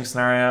branching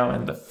scenario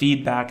and the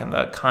feedback and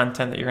the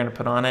content that you're going to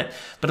put on it,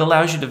 but it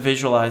allows you to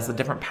visualize the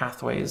different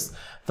pathways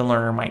the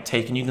learner might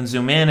take. And you can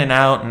zoom in and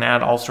out and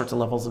add all sorts of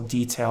levels of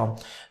detail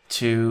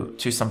to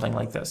something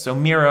like this. So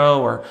Miro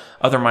or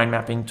other mind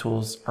mapping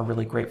tools are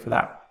really great for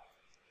that.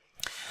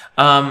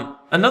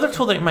 Another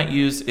tool that you might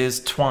use is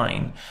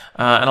Twine,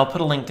 and I'll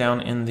put a link down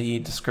in the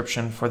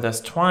description for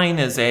this. Twine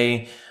is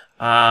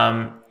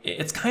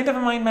it's kind of a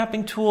mind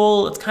mapping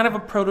tool. It's kind of a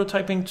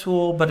prototyping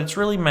tool, but it's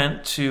really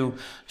meant to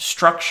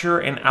structure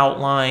and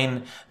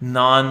outline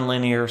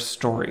non-linear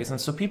stories. And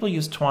so people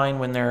use Twine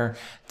when they're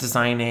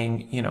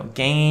designing,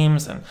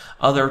 games and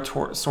other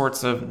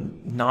sorts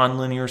of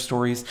non-linear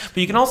stories. But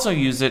you can also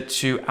use it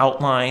to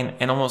outline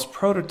and almost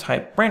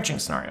prototype branching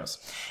scenarios.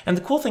 And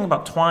the cool thing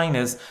about Twine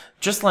is,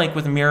 just like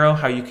with Miro,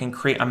 how you can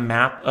create a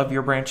map of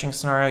your branching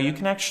scenario, you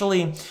can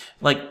actually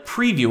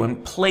preview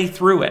and play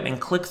through it and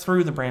click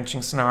through the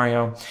branching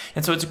scenario.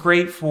 And so it's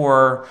great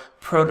for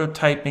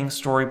prototyping,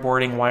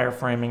 storyboarding,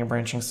 wireframing a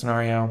branching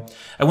scenario.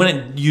 I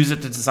wouldn't use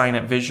it to design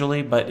it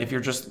visually, but if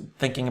you're just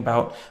thinking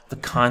about the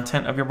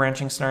content of your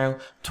branching scenario,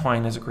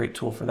 Twine is a great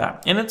tool for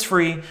that. And it's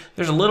free.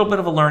 There's a little bit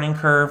of a learning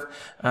curve,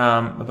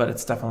 but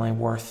it's definitely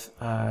worth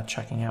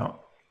checking out.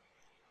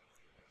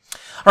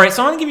 All right,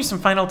 so I want to give you some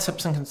final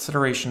tips and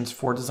considerations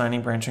for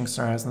designing branching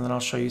scenarios, and then I'll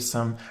show you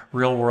some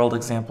real-world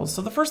examples.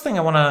 So the first thing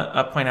I want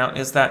to point out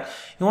is that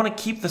you want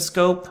to keep the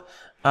scope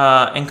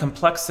and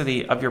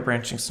complexity of your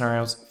branching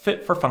scenarios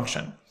fit for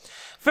function.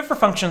 Fit for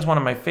function is one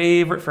of my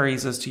favorite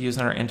phrases to use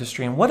in our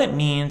industry, and what it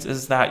means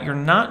is that you're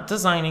not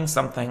designing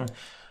something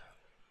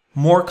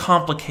more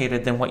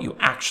complicated than what you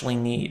actually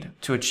need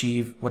to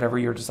achieve whatever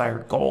your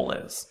desired goal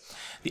is.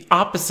 The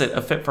opposite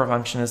of fit for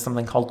function is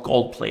something called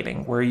gold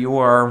plating, where you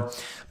are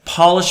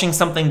polishing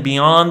something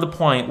beyond the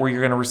point where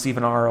you're going to receive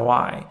an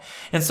ROI.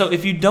 And so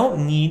if you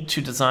don't need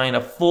to design a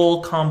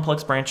full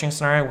complex branching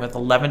scenario with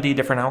 11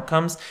 different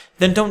outcomes,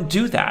 then don't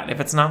do that if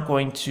it's not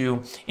going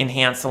to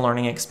enhance the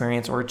learning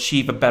experience or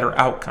achieve a better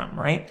outcome,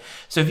 right?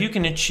 So if you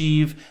can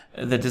achieve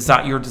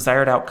your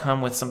desired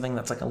outcome with something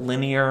that's like a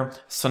linear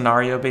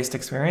scenario-based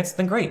experience,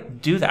 then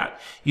great, do that.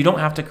 You don't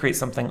have to create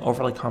something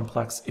overly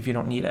complex if you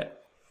don't need it.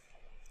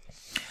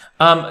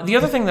 The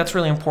other thing that's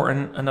really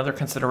important, another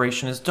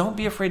consideration, is don't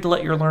be afraid to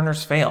let your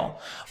learners fail.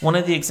 One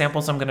of the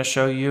examples I'm going to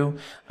show you,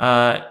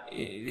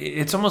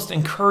 it's almost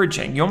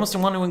encouraging. You almost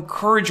want to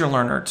encourage your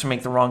learner to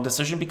make the wrong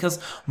decision because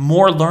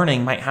more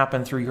learning might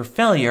happen through your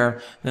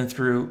failure than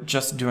through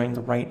just doing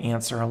the right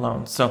answer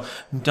alone. So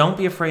don't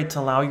be afraid to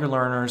allow your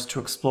learners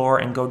to explore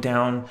and go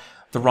down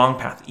the wrong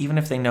path, even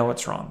if they know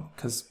it's wrong,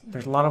 because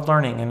there's a lot of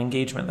learning and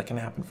engagement that can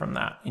happen from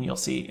that, and you'll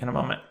see in a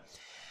moment.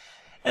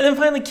 And then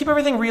finally, keep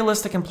everything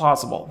realistic and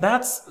plausible.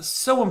 That's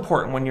so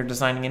important when you're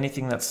designing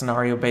anything that's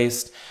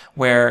scenario-based,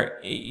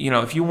 where,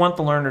 if you want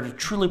the learner to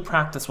truly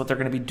practice what they're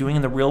going to be doing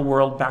in the real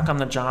world, back on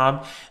the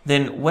job,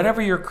 then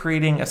whatever you're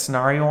creating a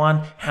scenario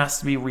on has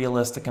to be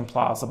realistic and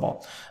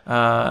plausible.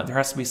 There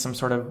has to be some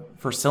sort of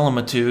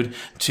verisimilitude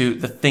to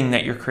the thing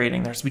that you're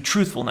creating. There has to be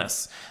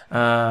truthfulness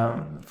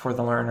for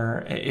the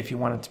learner if you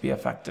want it to be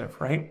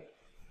effective, right?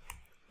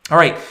 All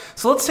right,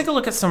 so let's take a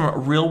look at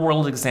some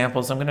real-world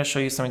examples. I'm going to show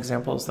you some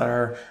examples that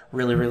are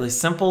really, really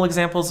simple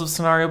examples of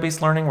scenario-based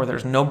learning where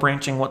there's no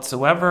branching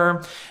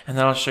whatsoever. And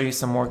then I'll show you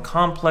some more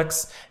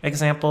complex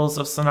examples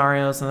of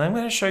scenarios. And then I'm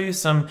going to show you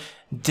some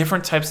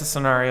different types of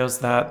scenarios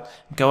that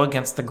go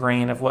against the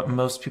grain of what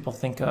most people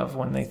think of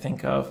when they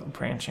think of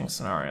branching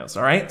scenarios.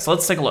 All right, so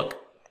let's take a look.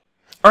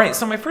 All right,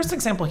 so my first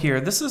example here,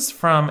 this is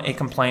from a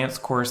compliance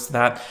course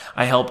that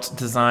I helped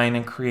design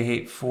and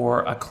create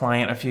for a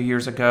client a few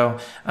years ago,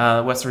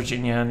 West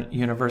Virginia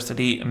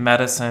University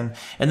Medicine.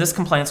 And this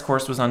compliance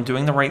course was on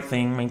doing the right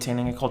thing,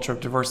 maintaining a culture of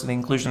diversity,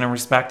 inclusion, and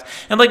respect.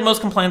 And like most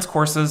compliance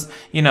courses,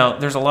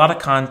 there's a lot of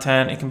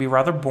content. It can be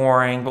rather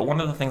boring, but one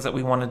of the things that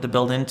we wanted to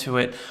build into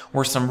it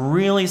were some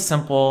really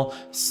simple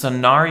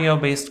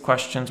scenario-based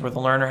questions where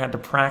the learner had to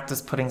practice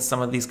putting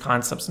some of these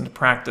concepts into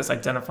practice,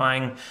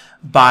 identifying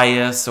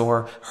bias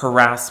or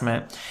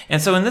harassment.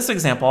 And so in this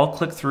example, I'll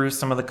click through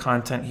some of the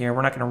content here.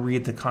 We're not going to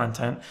read the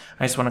content.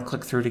 I just want to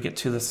click through to get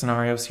to the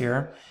scenarios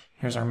here.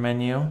 Here's our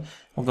menu.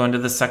 We'll go into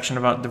this section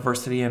about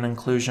diversity and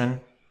inclusion.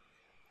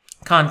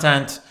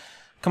 Content,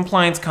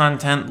 compliance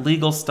content,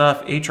 legal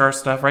stuff, HR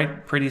stuff,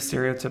 right? Pretty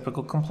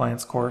stereotypical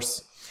compliance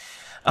course.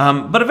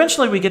 But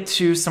eventually we get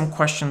to some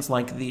questions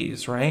like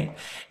these, right?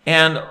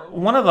 And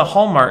one of the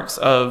hallmarks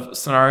of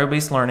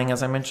scenario-based learning,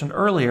 as I mentioned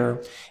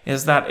earlier,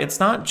 is that it's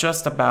not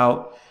just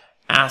about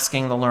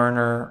asking the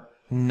learner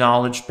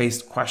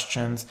knowledge-based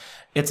questions.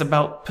 It's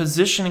about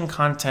positioning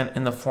content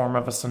in the form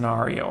of a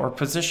scenario or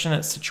position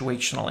it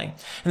situationally.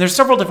 And there's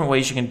several different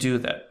ways you can do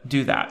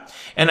that.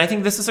 And I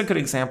think this is a good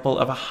example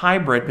of a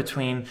hybrid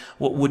between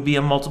what would be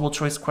a multiple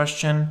choice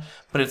question,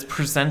 but it's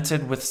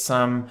presented with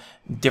some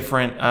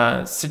different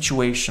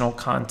situational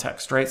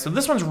context, right? So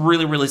this one's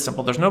really, really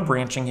simple. There's no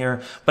branching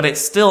here, but it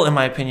still, in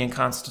my opinion,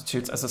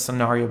 constitutes as a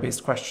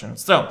scenario-based question.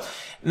 So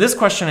this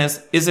question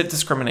is it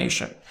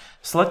discrimination?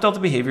 Select all the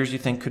behaviors you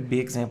think could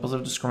be examples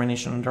of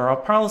discrimination under our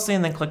policy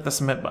and then click the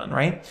submit button,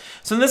 right?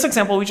 So in this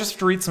example, we just have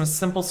to read some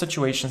simple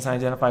situations and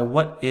identify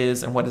what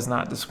is and what is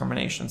not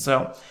discrimination.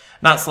 So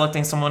not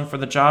selecting someone for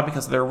the job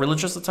because of their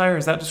religious attire,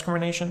 is that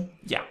discrimination?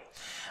 Yeah.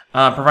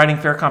 Providing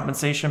fair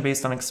compensation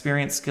based on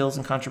experience, skills,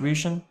 and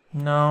contribution?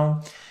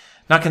 No.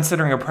 Not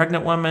considering a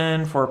pregnant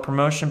woman for a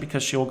promotion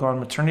because she will go on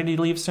maternity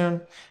leave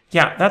soon?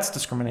 Yeah, that's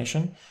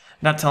discrimination.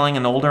 Not telling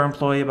an older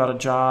employee about a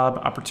job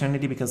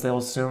opportunity because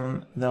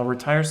they'll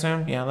retire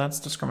soon. Yeah, that's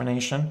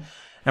discrimination.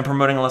 And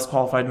promoting a less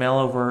qualified male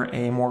over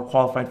a more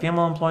qualified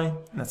female employee.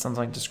 That sounds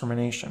like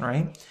discrimination,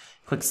 right?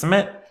 Click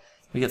submit.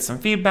 We get some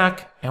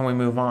feedback and we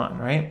move on,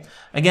 right?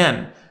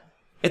 Again,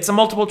 it's a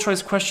multiple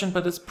choice question,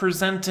 but it's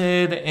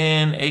presented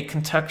in a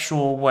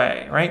contextual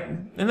way, right?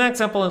 In that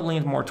example, it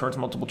leaned more towards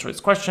multiple choice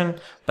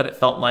question, but it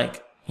felt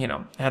like, it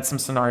had some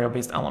scenario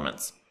based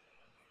elements.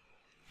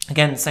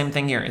 Again, same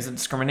thing here. Is it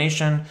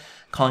discrimination?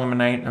 Calling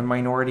a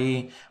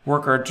minority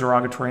worker a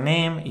derogatory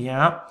name?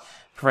 Yeah.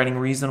 Providing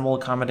reasonable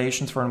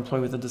accommodations for an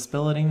employee with a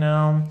disability?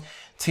 No.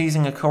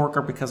 Teasing a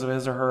coworker because of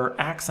his or her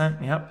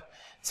accent? Yep.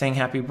 Saying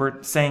happy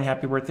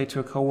birthday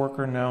to a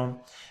coworker? No.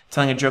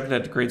 Telling a joke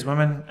that degrades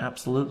women?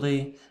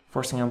 Absolutely.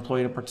 Forcing an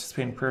employee to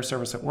participate in prayer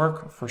service at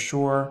work? For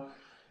sure.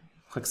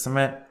 Click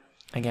submit.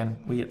 Again,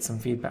 we get some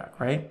feedback,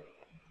 right?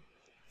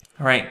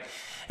 All right.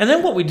 And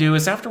then what we do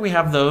is after we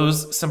have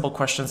those simple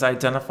questions,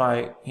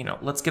 identify,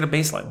 let's get a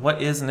baseline.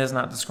 What is and is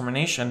not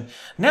discrimination?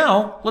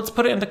 Now, let's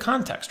put it into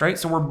context, right?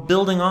 So we're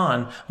building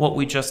on what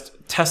we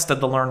just tested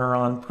the learner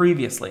on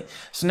previously.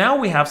 So now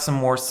we have some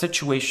more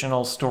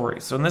situational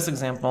stories. So in this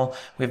example,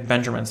 we have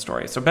Benjamin's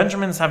story. So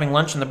Benjamin's having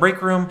lunch in the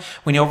break room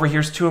when he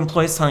overhears two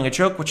employees telling a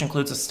joke, which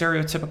includes a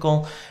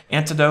stereotypical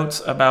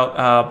anecdote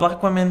about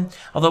black women.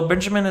 Although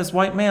Benjamin is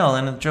white male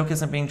and the joke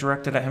isn't being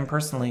directed at him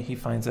personally, he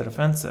finds it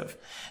offensive.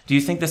 Do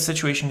you think this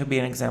situation could be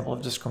an example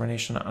of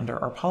discrimination under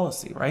our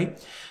policy,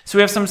 right? So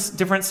we have some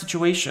different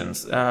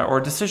situations or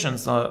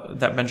decisions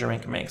that Benjamin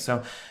can make.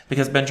 So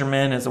because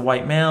Benjamin is a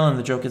white male and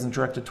the joke isn't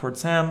directed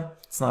towards him,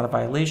 it's not a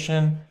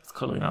violation. It's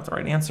clearly not the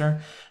right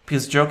answer.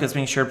 Because the joke is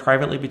being shared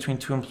privately between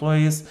two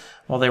employees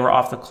while they were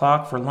off the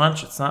clock for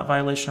lunch, it's not a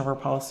violation of our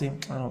policy.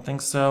 I don't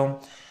think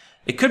so.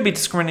 It could be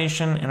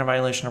discrimination and a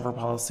violation of our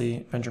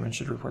policy. Benjamin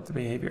should report the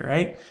behavior,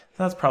 right?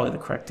 That's probably the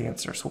correct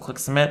answer. So we'll click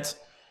submit.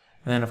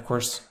 And then, of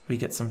course, we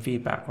get some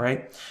feedback, right?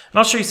 And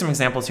I'll show you some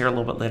examples here a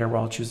little bit later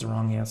where I'll choose the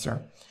wrong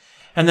answer.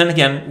 And then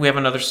again, we have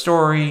another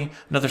story,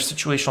 another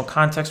situational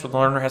context where the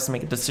learner has to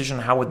make a decision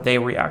how would they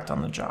react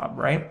on the job,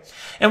 right?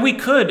 And we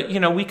could,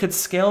 we could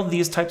scale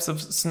these types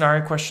of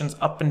scenario questions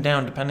up and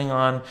down depending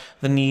on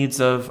the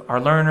needs of our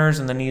learners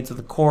and the needs of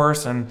the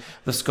course and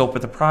the scope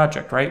of the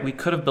project, right? We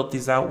could have built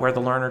these out where the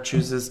learner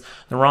chooses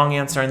the wrong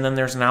answer and then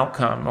there's an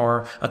outcome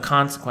or a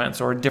consequence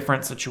or a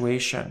different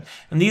situation.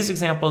 And these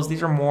examples,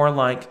 these are more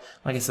like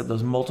I said,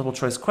 those multiple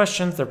choice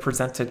questions. They're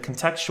presented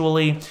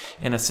contextually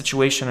in a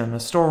situation and a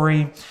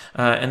story.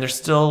 And there's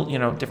still,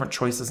 different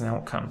choices and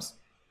outcomes.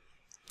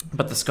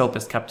 But the scope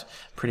is kept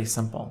pretty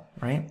simple,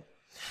 right?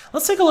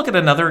 Let's take a look at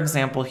another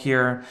example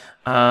here.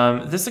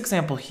 This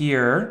example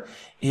here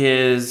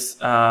is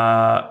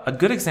a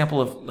good example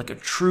of like a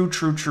true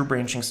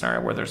branching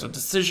scenario where there's a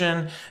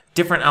decision,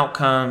 different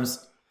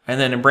outcomes, and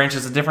then it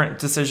branches to different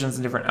decisions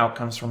and different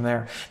outcomes from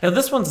there. Now,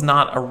 this one's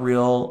not a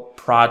real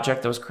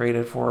project that was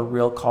created for a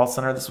real call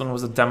center. This one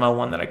was a demo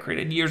one that I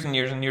created years and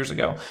years and years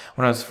ago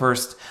when I was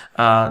first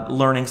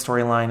learning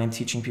Storyline and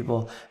teaching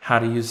people how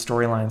to use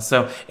Storylines.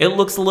 So it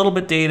looks a little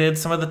bit dated.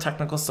 Some of the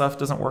technical stuff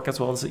doesn't work as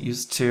well as it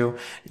used to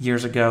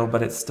years ago,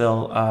 but it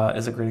still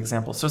is a great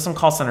example. So some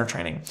call center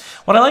training.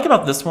 What I like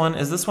about this one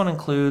is this one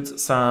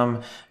includes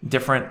some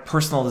different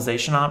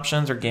personalization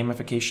options or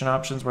gamification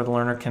options where the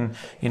learner can,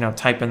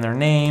 type in their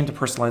name to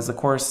personalize the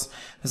course.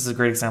 This is a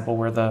great example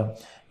where the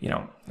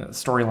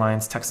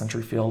Storyline's text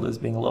entry field is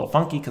being a little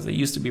funky because they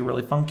used to be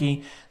really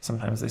funky.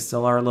 Sometimes they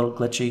still are a little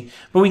glitchy.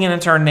 But we can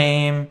enter our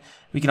name.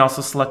 We can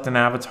also select an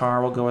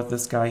avatar. We'll go with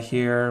this guy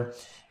here,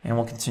 and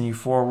we'll continue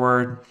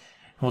forward.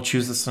 We'll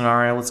choose the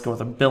scenario. Let's go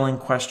with a billing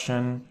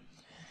question,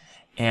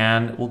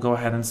 and we'll go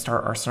ahead and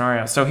start our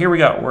scenario. So here we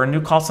go. We're a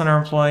new call center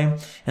employee.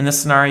 In this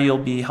scenario, you'll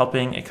be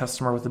helping a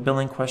customer with a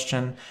billing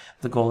question.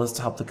 The goal is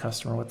to help the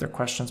customer with their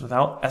questions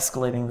without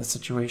escalating the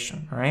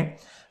situation, all right?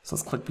 So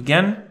let's click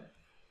begin.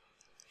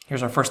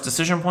 Here's our first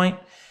decision point.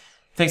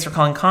 Thanks for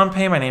calling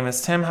ComPay. My name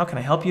is Tim. How can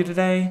I help you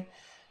today?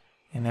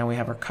 And now we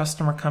have our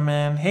customer come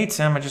in. Hey,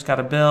 Tim, I just got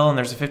a bill and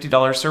there's a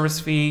 $50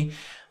 service fee.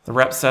 The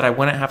rep said I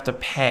wouldn't have to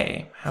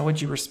pay. How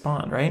would you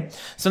respond, right?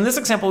 So in this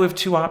example, we have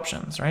two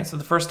options, right? So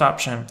the first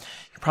option,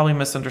 you probably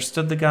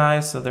misunderstood the guy,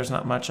 so there's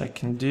not much I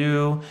can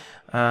do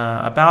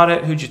about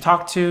it. Who'd you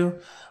talk to?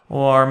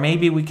 Or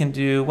maybe we can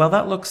do, well,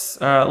 that looks,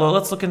 well,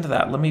 let's look into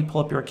that. Let me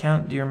pull up your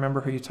account. Do you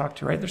remember who you talked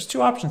to, right? There's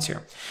two options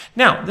here.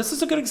 Now, this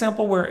is a good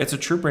example where it's a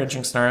true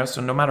branching scenario.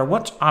 So no matter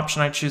what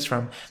option I choose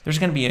from, there's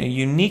going to be a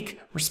unique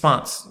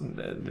response,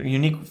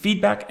 unique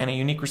feedback and a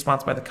unique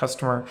response by the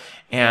customer.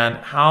 And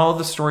how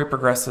the story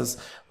progresses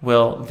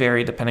will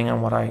vary depending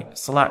on what I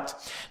select.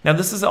 Now,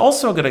 this is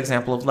also a good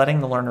example of letting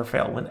the learner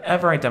fail.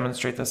 Whenever I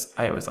demonstrate this,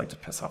 I always like to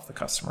piss off the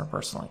customer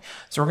personally.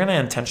 So we're going to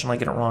intentionally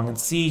get it wrong and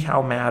see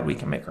how mad we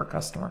can make our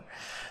customer.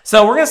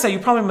 So we're going to say you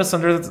probably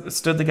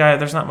misunderstood the guy.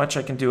 There's not much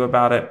I can do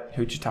about it.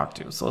 Who'd you talk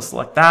to? So let's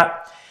select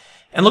that.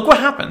 And look what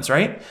happens,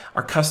 right?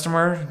 Our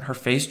customer, her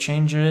face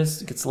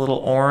changes, it gets a little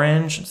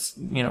orange, it's,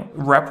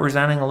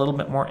 representing a little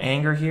bit more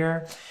anger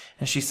here.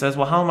 And she says,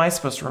 well, how am I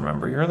supposed to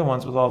remember? You're the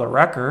ones with all the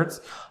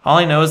records. All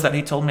I know is that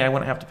he told me I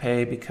wouldn't have to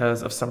pay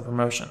because of some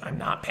promotion. I'm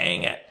not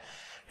paying it.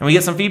 And we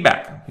get some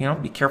feedback.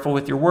 Be careful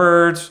with your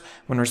words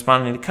when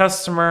responding to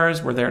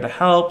customers. We're there to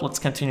help. Let's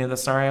continue the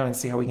scenario and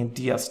see how we can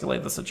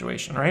de-escalate the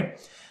situation, right?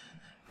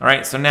 All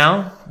right, so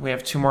now we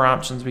have two more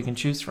options we can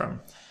choose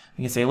from.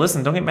 You can say,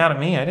 listen, don't get mad at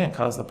me. I didn't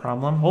cause the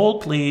problem.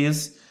 Hold,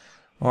 please.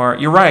 Or,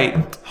 you're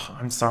right. Oh,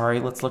 I'm sorry.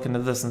 Let's look into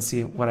this and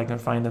see what I can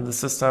find in the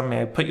system.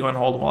 May I put you on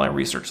hold while I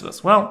research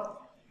this?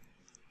 Well,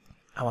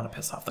 I want to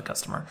piss off the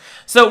customer.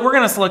 So we're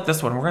going to select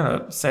this one. We're going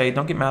to say,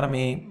 don't get mad at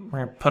me.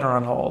 We're going to put her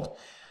on hold.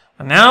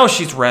 And now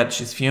she's red.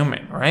 She's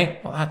fuming,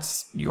 right? Well,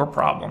 that's your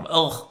problem.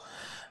 Ugh.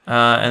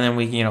 And then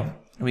we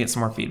get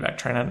some more feedback.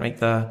 Try not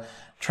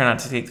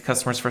to take the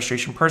customer's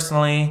frustration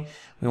personally.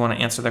 We want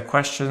to answer their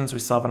questions. We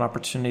still have an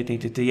opportunity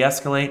to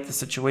de-escalate the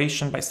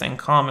situation by staying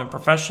calm and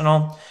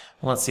professional.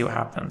 Well, let's see what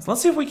happens.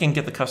 Let's see if we can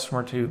get the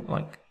customer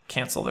to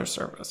cancel their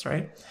service,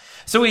 right?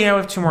 So we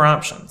have two more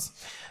options.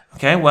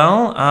 Okay,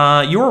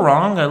 well, you were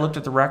wrong. I looked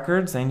at the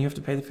records and you have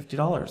to pay the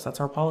 $50.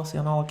 That's our policy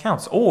on all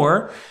accounts.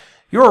 Or,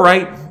 you were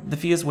right. The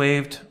fee is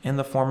waived in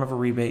the form of a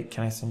rebate.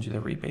 Can I send you the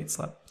rebate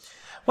slip?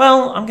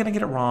 Well, I'm going to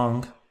get it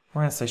wrong.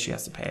 We're going to say she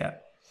has to pay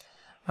it.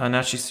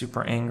 Now she's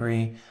super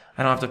angry.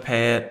 I don't have to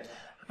pay it.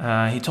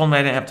 He told me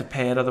I didn't have to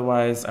pay it,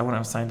 otherwise I wouldn't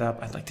have signed up.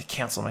 I'd like to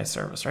cancel my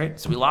service, right?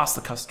 So we lost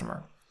the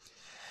customer.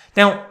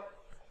 Now,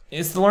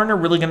 is the learner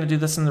really going to do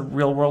this in the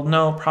real world?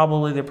 No,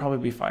 probably. They'd probably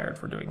be fired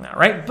for doing that,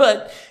 right?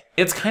 But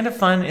it's kind of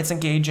fun. It's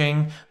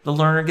engaging. The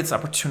learner gets the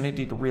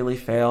opportunity to really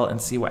fail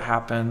and see what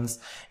happens.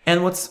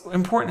 And what's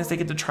important is they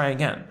get to try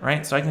again,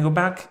 right? So I can go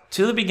back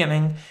to the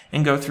beginning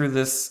and go through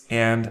this,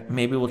 and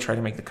maybe we'll try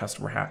to make the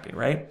customer happy,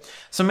 right?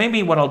 So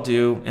maybe what I'll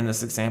do in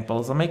this example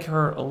is I'll make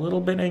her a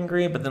little bit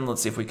angry, but then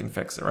let's see if we can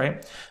fix it,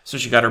 right? So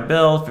she got her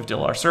bill,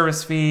 $50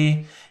 service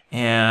fee.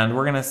 And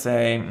we're going to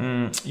say,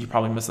 you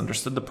probably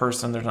misunderstood the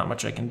person. There's not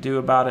much I can do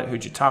about it.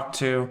 Who'd you talk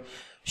to?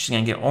 She's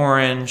going to get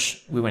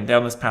orange. We went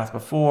down this path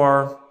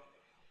before.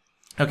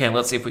 Okay,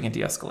 let's see if we can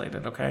de-escalate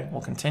it, okay?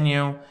 We'll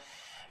continue.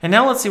 And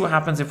now let's see what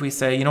happens if we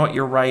say, you know what,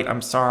 you're right,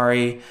 I'm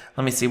sorry.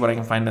 Let me see what I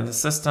can find in the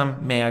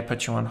system. May I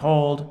put you on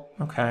hold?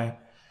 Okay.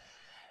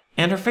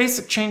 And her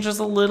face changes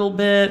a little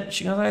bit.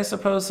 She goes, I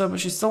suppose so,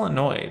 but she's still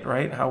annoyed,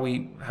 right? How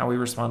we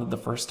responded the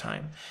first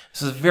time.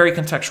 This is a very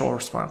contextual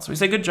response. So we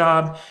say, good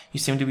job.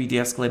 You seem to be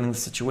de-escalating the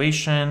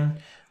situation.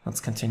 Let's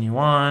continue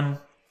on.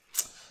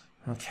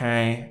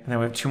 Okay. And then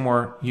we have 2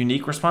 more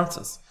unique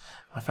responses.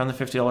 I found the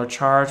 $50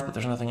 charge, but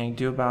there's nothing I can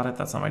do about it.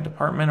 That's not my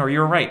department. Or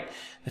you're right.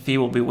 The fee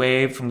will be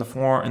waived from in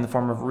the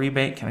form of a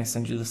rebate. Can I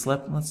send you the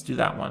slip? Let's do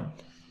that one.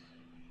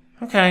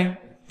 Okay.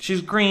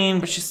 She's green,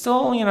 but she's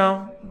still,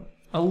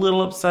 a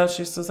little upset.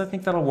 She says, I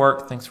think that'll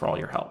work. Thanks for all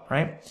your help,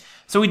 right?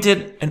 So we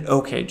did an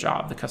okay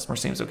job. The customer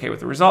seems okay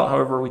with the result.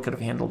 However, we could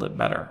have handled it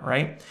better,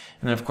 right? And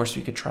then, of course,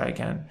 we could try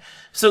again.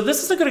 So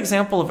this is a good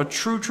example of a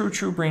true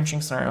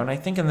branching scenario. And I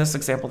think in this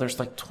example, there's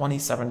like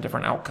 27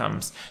 different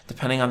outcomes,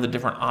 depending on the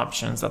different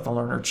options that the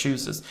learner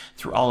chooses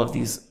through all of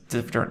these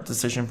different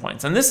decision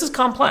points. And this is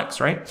complex,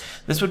 right?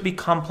 This would be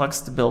complex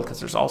to build because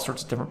there's all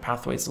sorts of different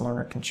pathways the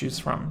learner can choose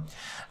from.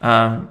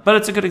 But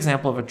it's a good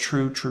example of a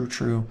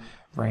true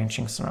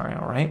branching scenario,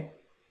 right?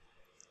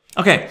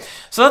 Okay,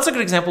 so that's a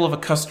good example of a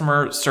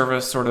customer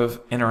service sort of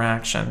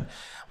interaction.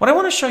 What I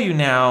want to show you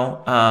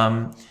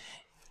now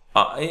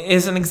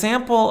is an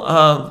example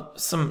of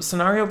some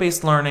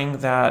scenario-based learning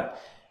that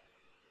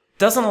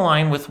doesn't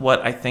align with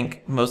what I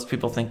think most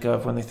people think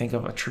of when they think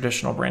of a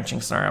traditional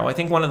branching scenario. I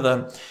think one of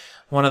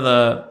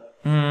the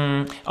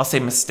I'll say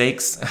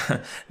mistakes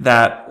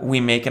that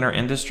we make in our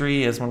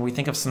industry is when we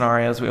think of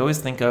scenarios, we always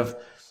think of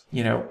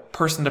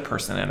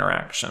person-to-person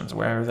interactions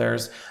where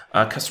there's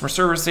a customer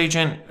service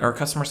agent or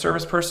customer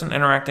service person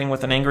interacting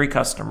with an angry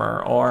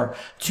customer or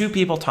 2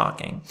 people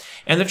talking.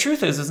 And the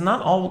truth is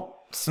not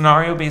all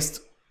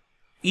scenario-based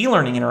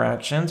e-learning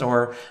interactions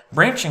or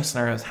branching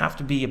scenarios have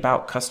to be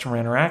about customer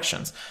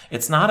interactions.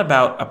 It's not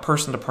about a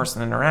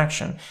person-to-person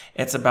interaction.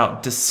 It's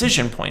about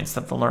decision points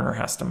that the learner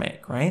has to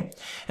make, right?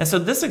 And so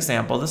this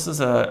example, this is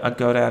a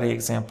GoDaddy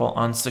example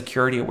on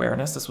security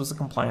awareness. This was a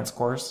compliance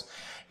course.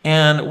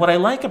 And what I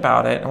like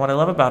about it and what I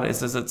love about it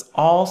is it's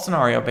all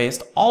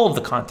scenario-based. All of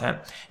the content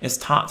is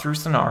taught through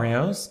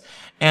scenarios.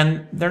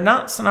 And they're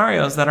not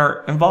scenarios that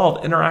are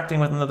involved interacting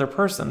with another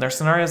person. They're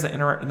scenarios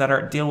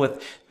that deal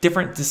with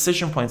different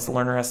decision points the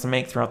learner has to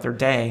make throughout their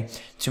day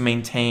to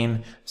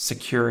maintain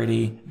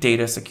security,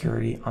 data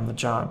security on the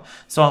job.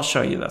 So I'll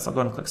show you this. I'll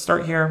go and click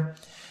Start here.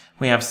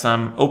 We have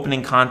some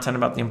opening content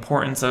about the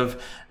importance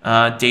of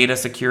data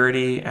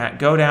security at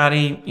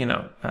GoDaddy.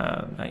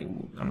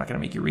 I'm not going to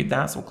make you read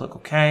that, so we'll click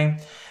OK.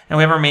 And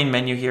we have our main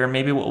menu here.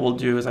 Maybe what we'll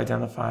do is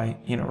identify,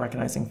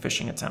 recognizing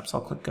phishing attempts. So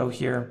I'll click Go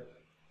here.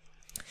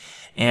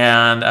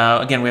 And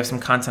again, we have some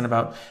content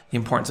about the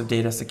importance of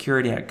data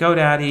security at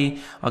GoDaddy.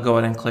 I'll go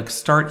ahead and click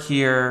Start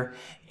here.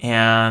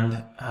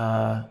 And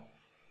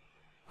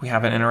we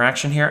have an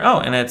interaction here. Oh,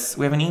 and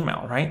we have an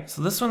email, right?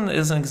 So this one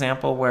is an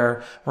example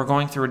where we're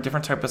going through a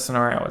different type of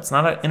scenario. It's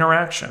not an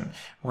interaction.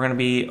 We're going to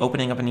be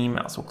opening up an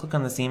email. So we'll click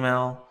on this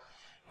email.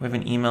 We have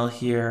an email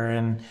here,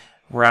 and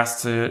we're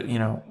asked to,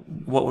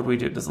 what would we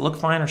do? Does it look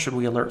fine, or should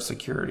we alert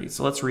security?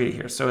 So let's read it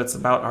here. So it's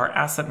about our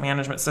asset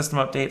management system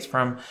updates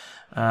from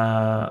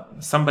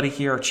somebody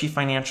here, our chief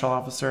financial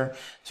officer.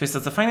 So he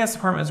says the finance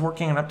department is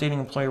working on updating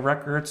employee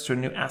records to a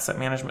new asset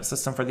management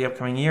system for the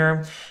upcoming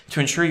year. To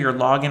ensure your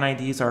login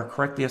IDs are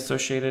correctly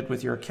associated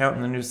with your account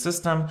in the new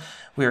system,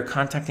 we are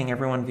contacting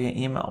everyone via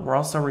email. We're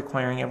also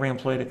requiring every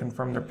employee to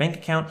confirm their bank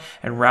account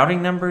and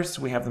routing numbers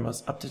so we have the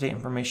most up-to-date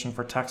information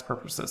for tax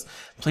purposes.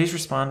 Please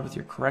respond with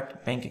your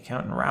correct bank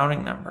account and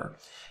routing number.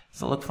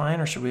 Does it look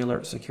fine, or should we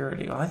alert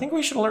security? Well, I think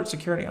we should alert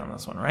security on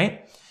this one,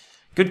 right?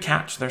 Good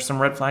catch. There's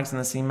some red flags in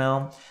this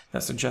email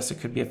that suggest it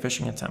could be a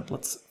phishing attempt.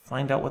 Let's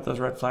find out what those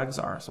red flags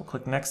are. So we'll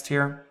click Next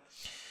here.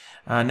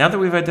 Now that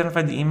we've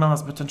identified the email as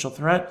a potential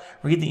threat,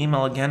 read the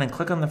email again and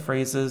click on the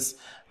phrases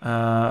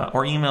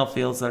or email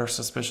fields that are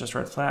suspicious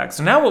red flags.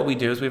 So now what we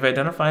do is we've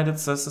identified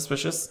it's a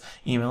suspicious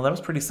email. That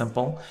was pretty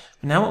simple.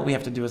 But now what we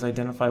have to do is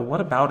identify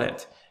what about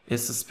it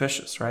is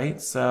suspicious,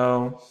 right?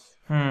 So,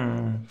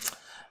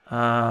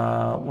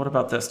 What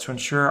about this? To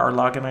ensure our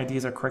login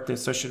IDs are correctly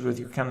associated with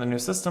your account in the new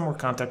system, we're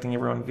contacting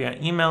everyone via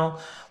email.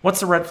 What's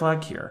the red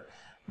flag here?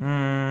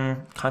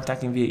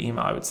 Contacting via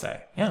email, I would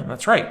say. Yeah,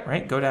 that's right?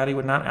 GoDaddy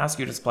would not ask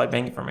you to supply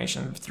bank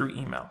information through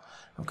email.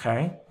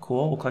 Okay,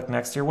 cool. We'll click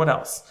next here. What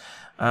else?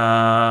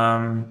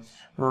 We're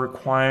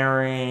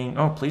requiring,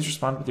 please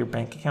respond with your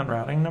bank account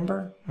routing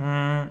number.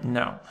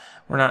 No,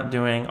 we're not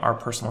doing our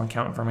personal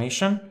account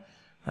information.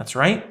 That's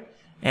right.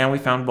 And we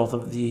found both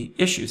of the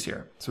issues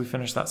here. So we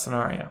finished that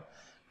scenario.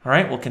 All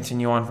right, we'll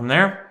continue on from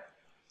there.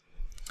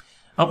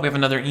 Oh, we have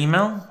another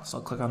email. So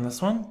I'll click on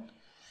this one.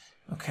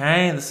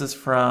 Okay, this is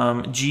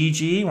from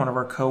Gigi, one of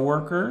our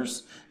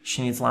coworkers.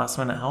 She needs last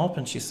minute help,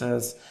 and she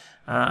says,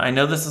 I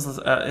know this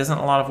isn't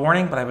a lot of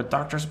warning, but I have a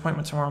doctor's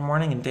appointment tomorrow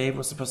morning, and Dave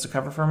was supposed to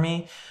cover for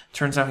me.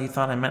 Turns out he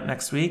thought I meant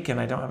next week, and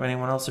I don't have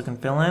anyone else who can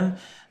fill in.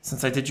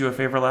 Since I did you a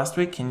favor last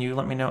week, can you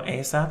let me know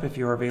ASAP if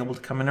you are available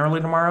to come in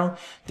early tomorrow?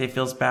 Dave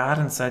feels bad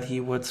and said he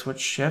would switch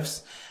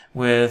shifts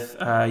with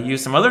you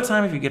some other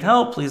time if you could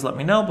help. Please let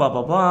me know, blah,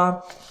 blah,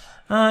 blah.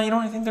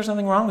 I think there's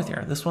nothing wrong with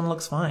here. This one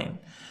looks fine.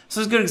 So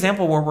this is a good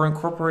example where we're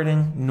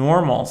incorporating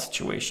normal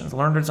situations. The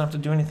learner doesn't have to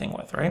do anything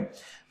with, right?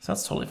 So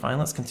that's totally fine.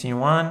 Let's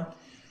continue on.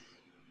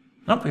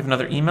 We have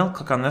another email.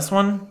 Click on this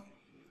one.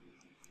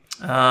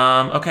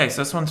 Okay,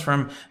 so this one's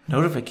from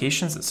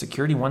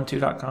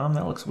notifications@security12.com.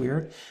 That looks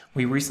weird.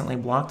 We recently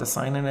blocked a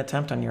sign-in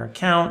attempt on your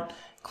account.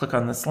 Click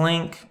on this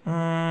link.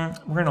 We're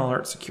going to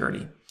alert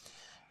security.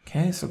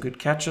 Okay, so good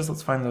catches.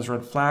 Let's find those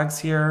red flags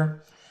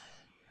here.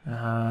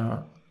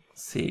 Let's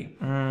see.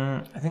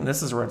 I think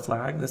this is a red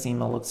flag. This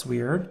email looks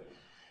weird.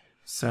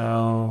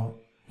 So,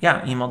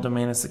 yeah, email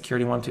domain is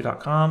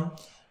security12.com.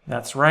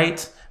 That's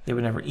right. They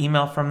would never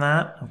email from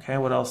that. Okay,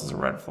 what else is a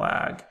red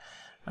flag?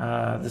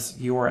 This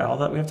URL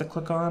that we have to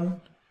click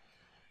on.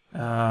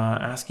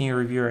 Asking you to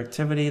review your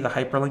activity. The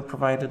hyperlink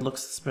provided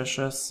looks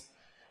suspicious.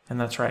 And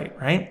that's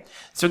right?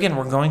 So again,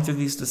 we're going through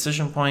these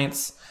decision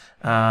points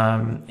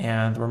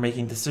and we're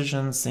making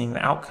decisions, seeing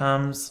the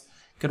outcomes.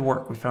 Good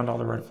work. We found all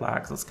the red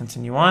flags. Let's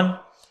continue on.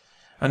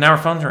 Now our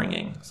phone's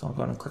ringing. So I'll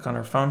go ahead and click on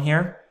our phone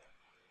here.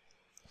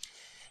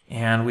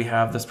 And we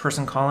have this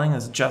person calling.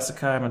 This is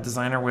Jessica. I'm a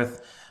designer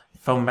with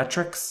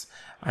Phometrics.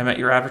 I met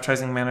your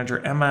advertising manager,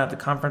 Emma, at the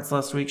conference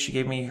last week. She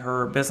gave me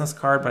her business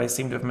card, but I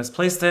seem to have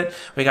misplaced it.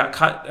 We got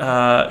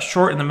cut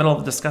short in the middle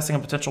of discussing a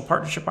potential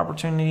partnership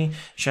opportunity.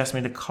 She asked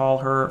me to call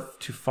her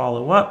to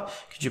follow up.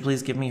 Could you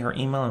please give me her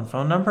email and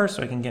phone number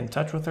so I can get in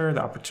touch with her?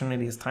 The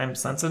opportunity is time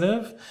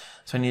sensitive,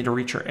 so I need to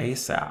reach her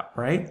ASAP,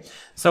 right?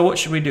 So what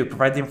should we do?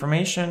 Provide the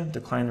information,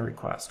 decline the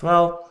request.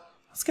 Well,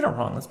 let's get it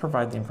wrong. Let's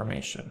provide the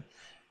information.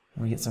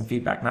 We get some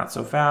feedback, not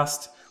so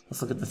fast.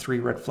 Let's look at the 3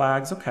 red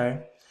flags. Okay.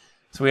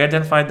 So we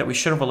identified that we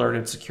should have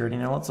alerted security.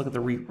 Now let's look at the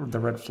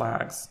red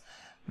flags.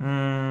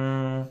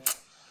 Well,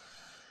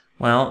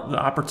 the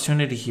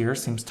opportunity here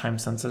seems time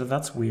sensitive.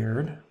 That's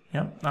weird.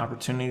 Yep, the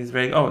opportunity is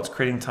vague. Oh, it's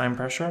creating time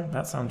pressure.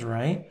 That sounds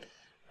right.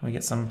 We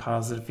get some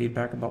positive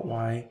feedback about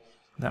why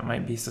that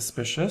might be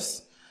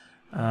suspicious.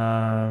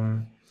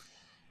 Okay,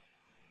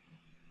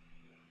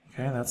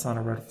 that's not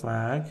a red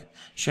flag.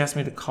 She asked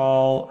me to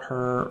call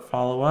her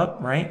follow-up,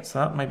 right? So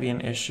that might be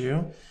an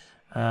issue.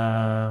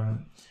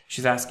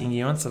 She's asking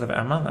you instead of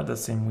Emma. That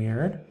does seem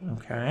weird.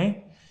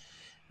 Okay.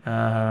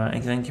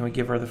 And then can we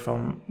give her the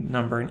phone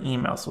number and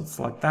email? So let's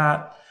select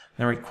that.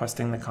 Then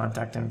requesting the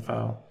contact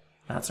info.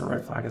 That's a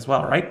red flag as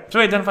well, right? So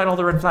we identified all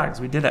the red flags.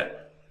 We did it.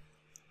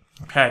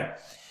 Okay.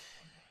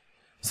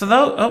 So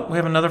we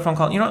have another phone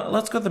call.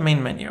 Let's go to the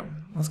main menu.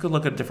 Let's go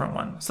look at a different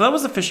one. So that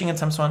was the phishing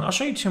attempts one. I'll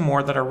show you 2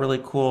 more that are really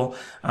cool,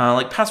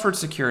 like password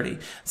security.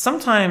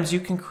 Sometimes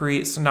you can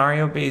create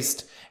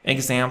scenario-based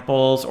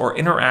examples or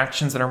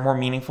interactions that are more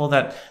meaningful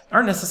that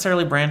aren't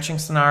necessarily branching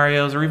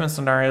scenarios or even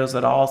scenarios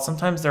at all.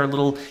 Sometimes they're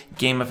little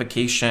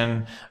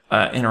gamification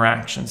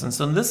interactions. And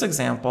so in this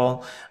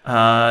example,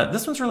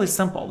 this one's really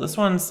simple. This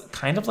one's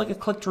kind of like a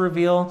click to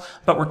reveal,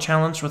 but we're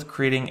challenged with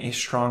creating a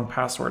strong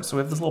password. So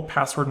we have this little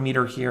password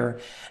meter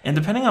here. And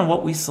depending on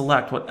what we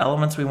select, what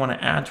elements we want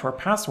to add to our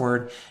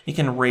password, you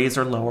can raise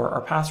or lower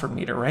our password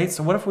meter, right?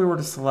 So what if we were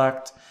to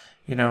select,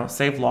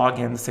 save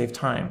login, save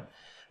time?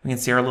 We can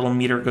see our little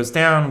meter goes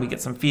down. We get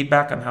some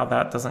feedback on how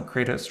that doesn't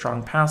create a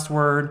strong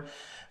password.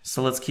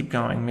 So let's keep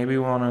going. Maybe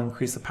we want to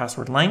increase the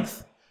password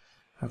length.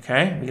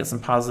 Okay, we get some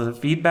positive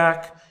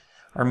feedback.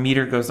 Our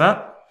meter goes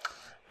up.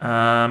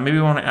 Maybe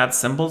we want to add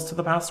symbols to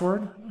the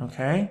password.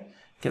 Okay,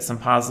 get some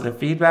positive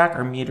feedback.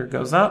 Our meter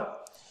goes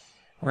up.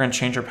 We're going to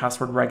change our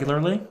password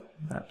regularly.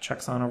 That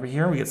checks on over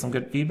here. We get some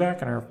good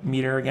feedback, and our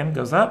meter again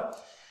goes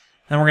up.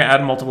 Then we're going to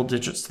add multiple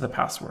digits to the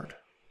password.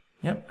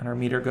 Yep, and our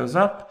meter goes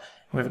up.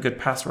 We have a good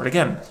password.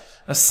 Again,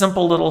 a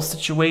simple little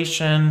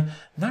situation,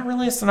 not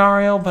really a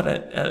scenario, but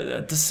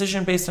a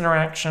decision-based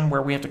interaction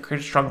where we have to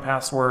create a strong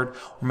password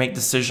or make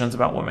decisions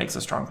about what makes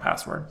a strong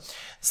password.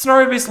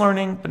 Scenario-based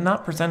learning, but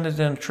not presented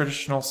in a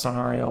traditional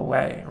scenario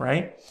way,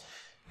 right?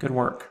 Good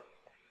work.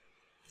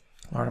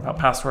 Learn about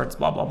passwords,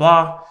 blah, blah,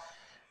 blah.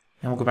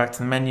 And we'll go back to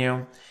the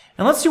menu.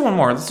 And let's do one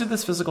more. Let's do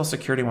this physical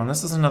security one.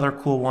 This is another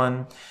cool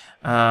one.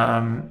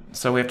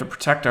 So we have to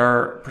protect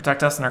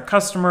us and our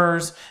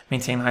customers,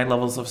 maintain high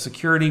levels of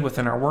security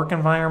within our work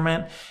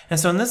environment. And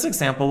so in this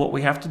example, what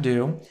we have to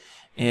do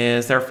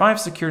is there are 5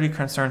 security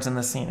concerns in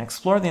the scene.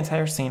 Explore the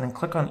entire scene and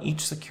click on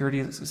each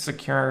security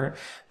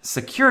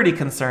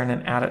concern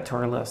and add it to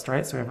our list,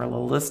 right? So we have our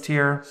little list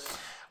here.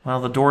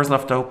 Well, the door's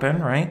left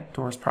open, right?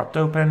 Door's propped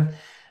open.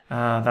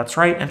 That's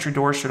right. Entry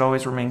doors should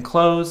always remain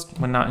closed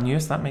when not in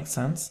use. That makes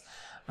sense.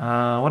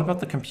 What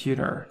about the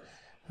computer?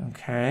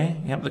 Okay.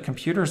 Yep, the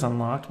computer's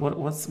unlocked.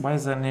 Why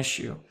is that an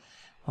issue?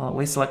 Well, it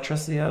wastes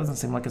electricity. That doesn't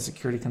seem like a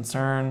security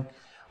concern.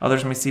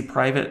 Others may see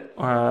private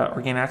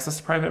or gain access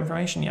to private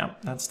information. Yeah,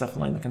 that's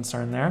definitely the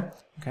concern there.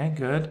 Okay,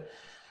 good.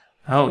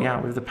 Oh yeah,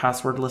 we have the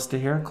password listed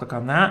here. Click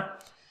on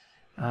that.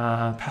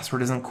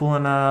 Password isn't cool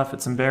enough.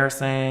 It's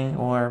embarrassing,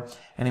 or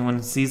anyone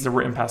who sees the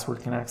written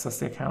password can access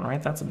the account,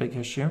 right? That's a big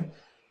issue.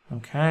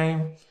 Okay.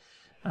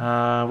 We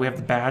have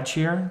the badge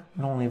here.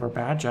 We don't leave our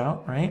badge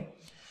out, right?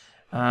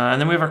 And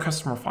then we have our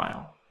customer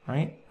file,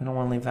 right? We don't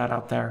want to leave that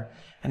out there.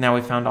 And now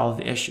we found all of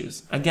the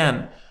issues.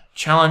 Again,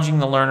 challenging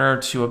the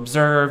learner to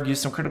observe,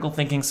 use some critical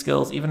thinking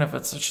skills, even if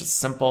it's such a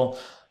simple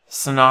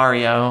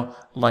scenario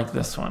like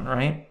this one,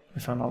 right?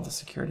 We found all the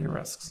security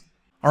risks.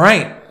 All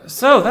right,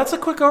 so that's a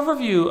quick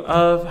overview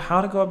of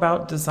how to go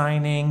about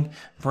designing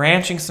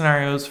branching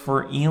scenarios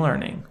for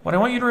e-learning. What I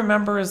want you to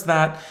remember is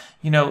that,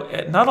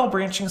 not all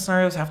branching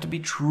scenarios have to be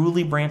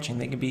truly branching.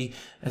 They can be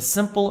as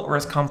simple or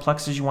as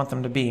complex as you want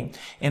them to be.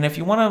 And if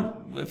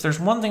there's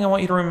one thing I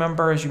want you to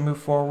remember as you move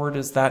forward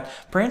is that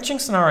branching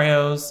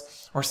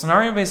scenarios or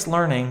scenario-based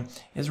learning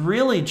is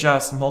really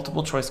just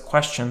multiple choice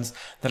questions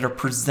that are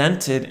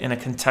presented in a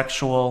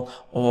contextual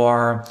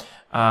or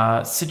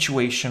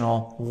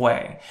situational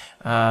way.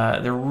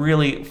 They're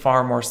really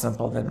far more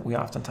simple than we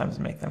oftentimes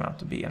make them out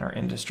to be in our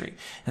industry.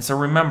 And so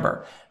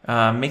remember,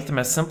 make them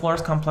as simple or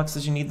as complex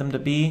as you need them to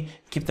be,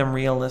 keep them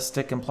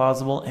realistic and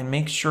plausible, and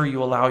make sure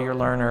you allow your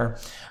learner,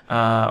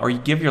 or you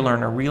give your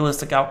learner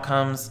realistic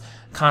outcomes,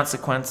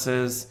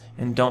 consequences,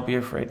 and don't be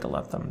afraid to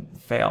let them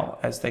fail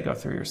as they go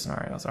through your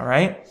scenarios, all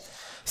right?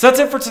 So that's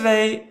it for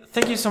today.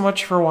 Thank you so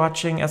much for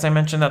watching. As I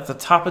mentioned at the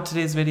top of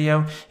today's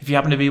video, if you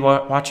happen to be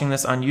watching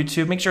this on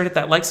YouTube, make sure to hit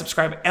that like,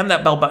 subscribe, and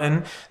that bell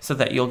button so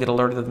that you'll get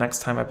alerted the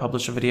next time I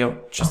publish a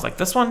video just like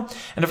this one.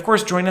 And of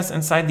course, join us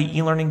inside the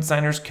eLearning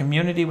Designers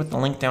community with the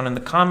link down in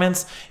the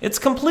comments. It's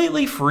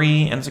completely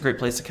free, and it's a great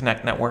place to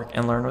connect, network,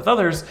 and learn with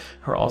others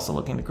who are also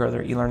looking to grow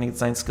their e-learning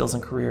design skills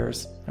and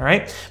careers. All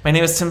right, my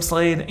name is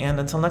Slade,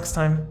 and until next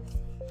time,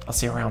 I'll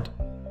see you around.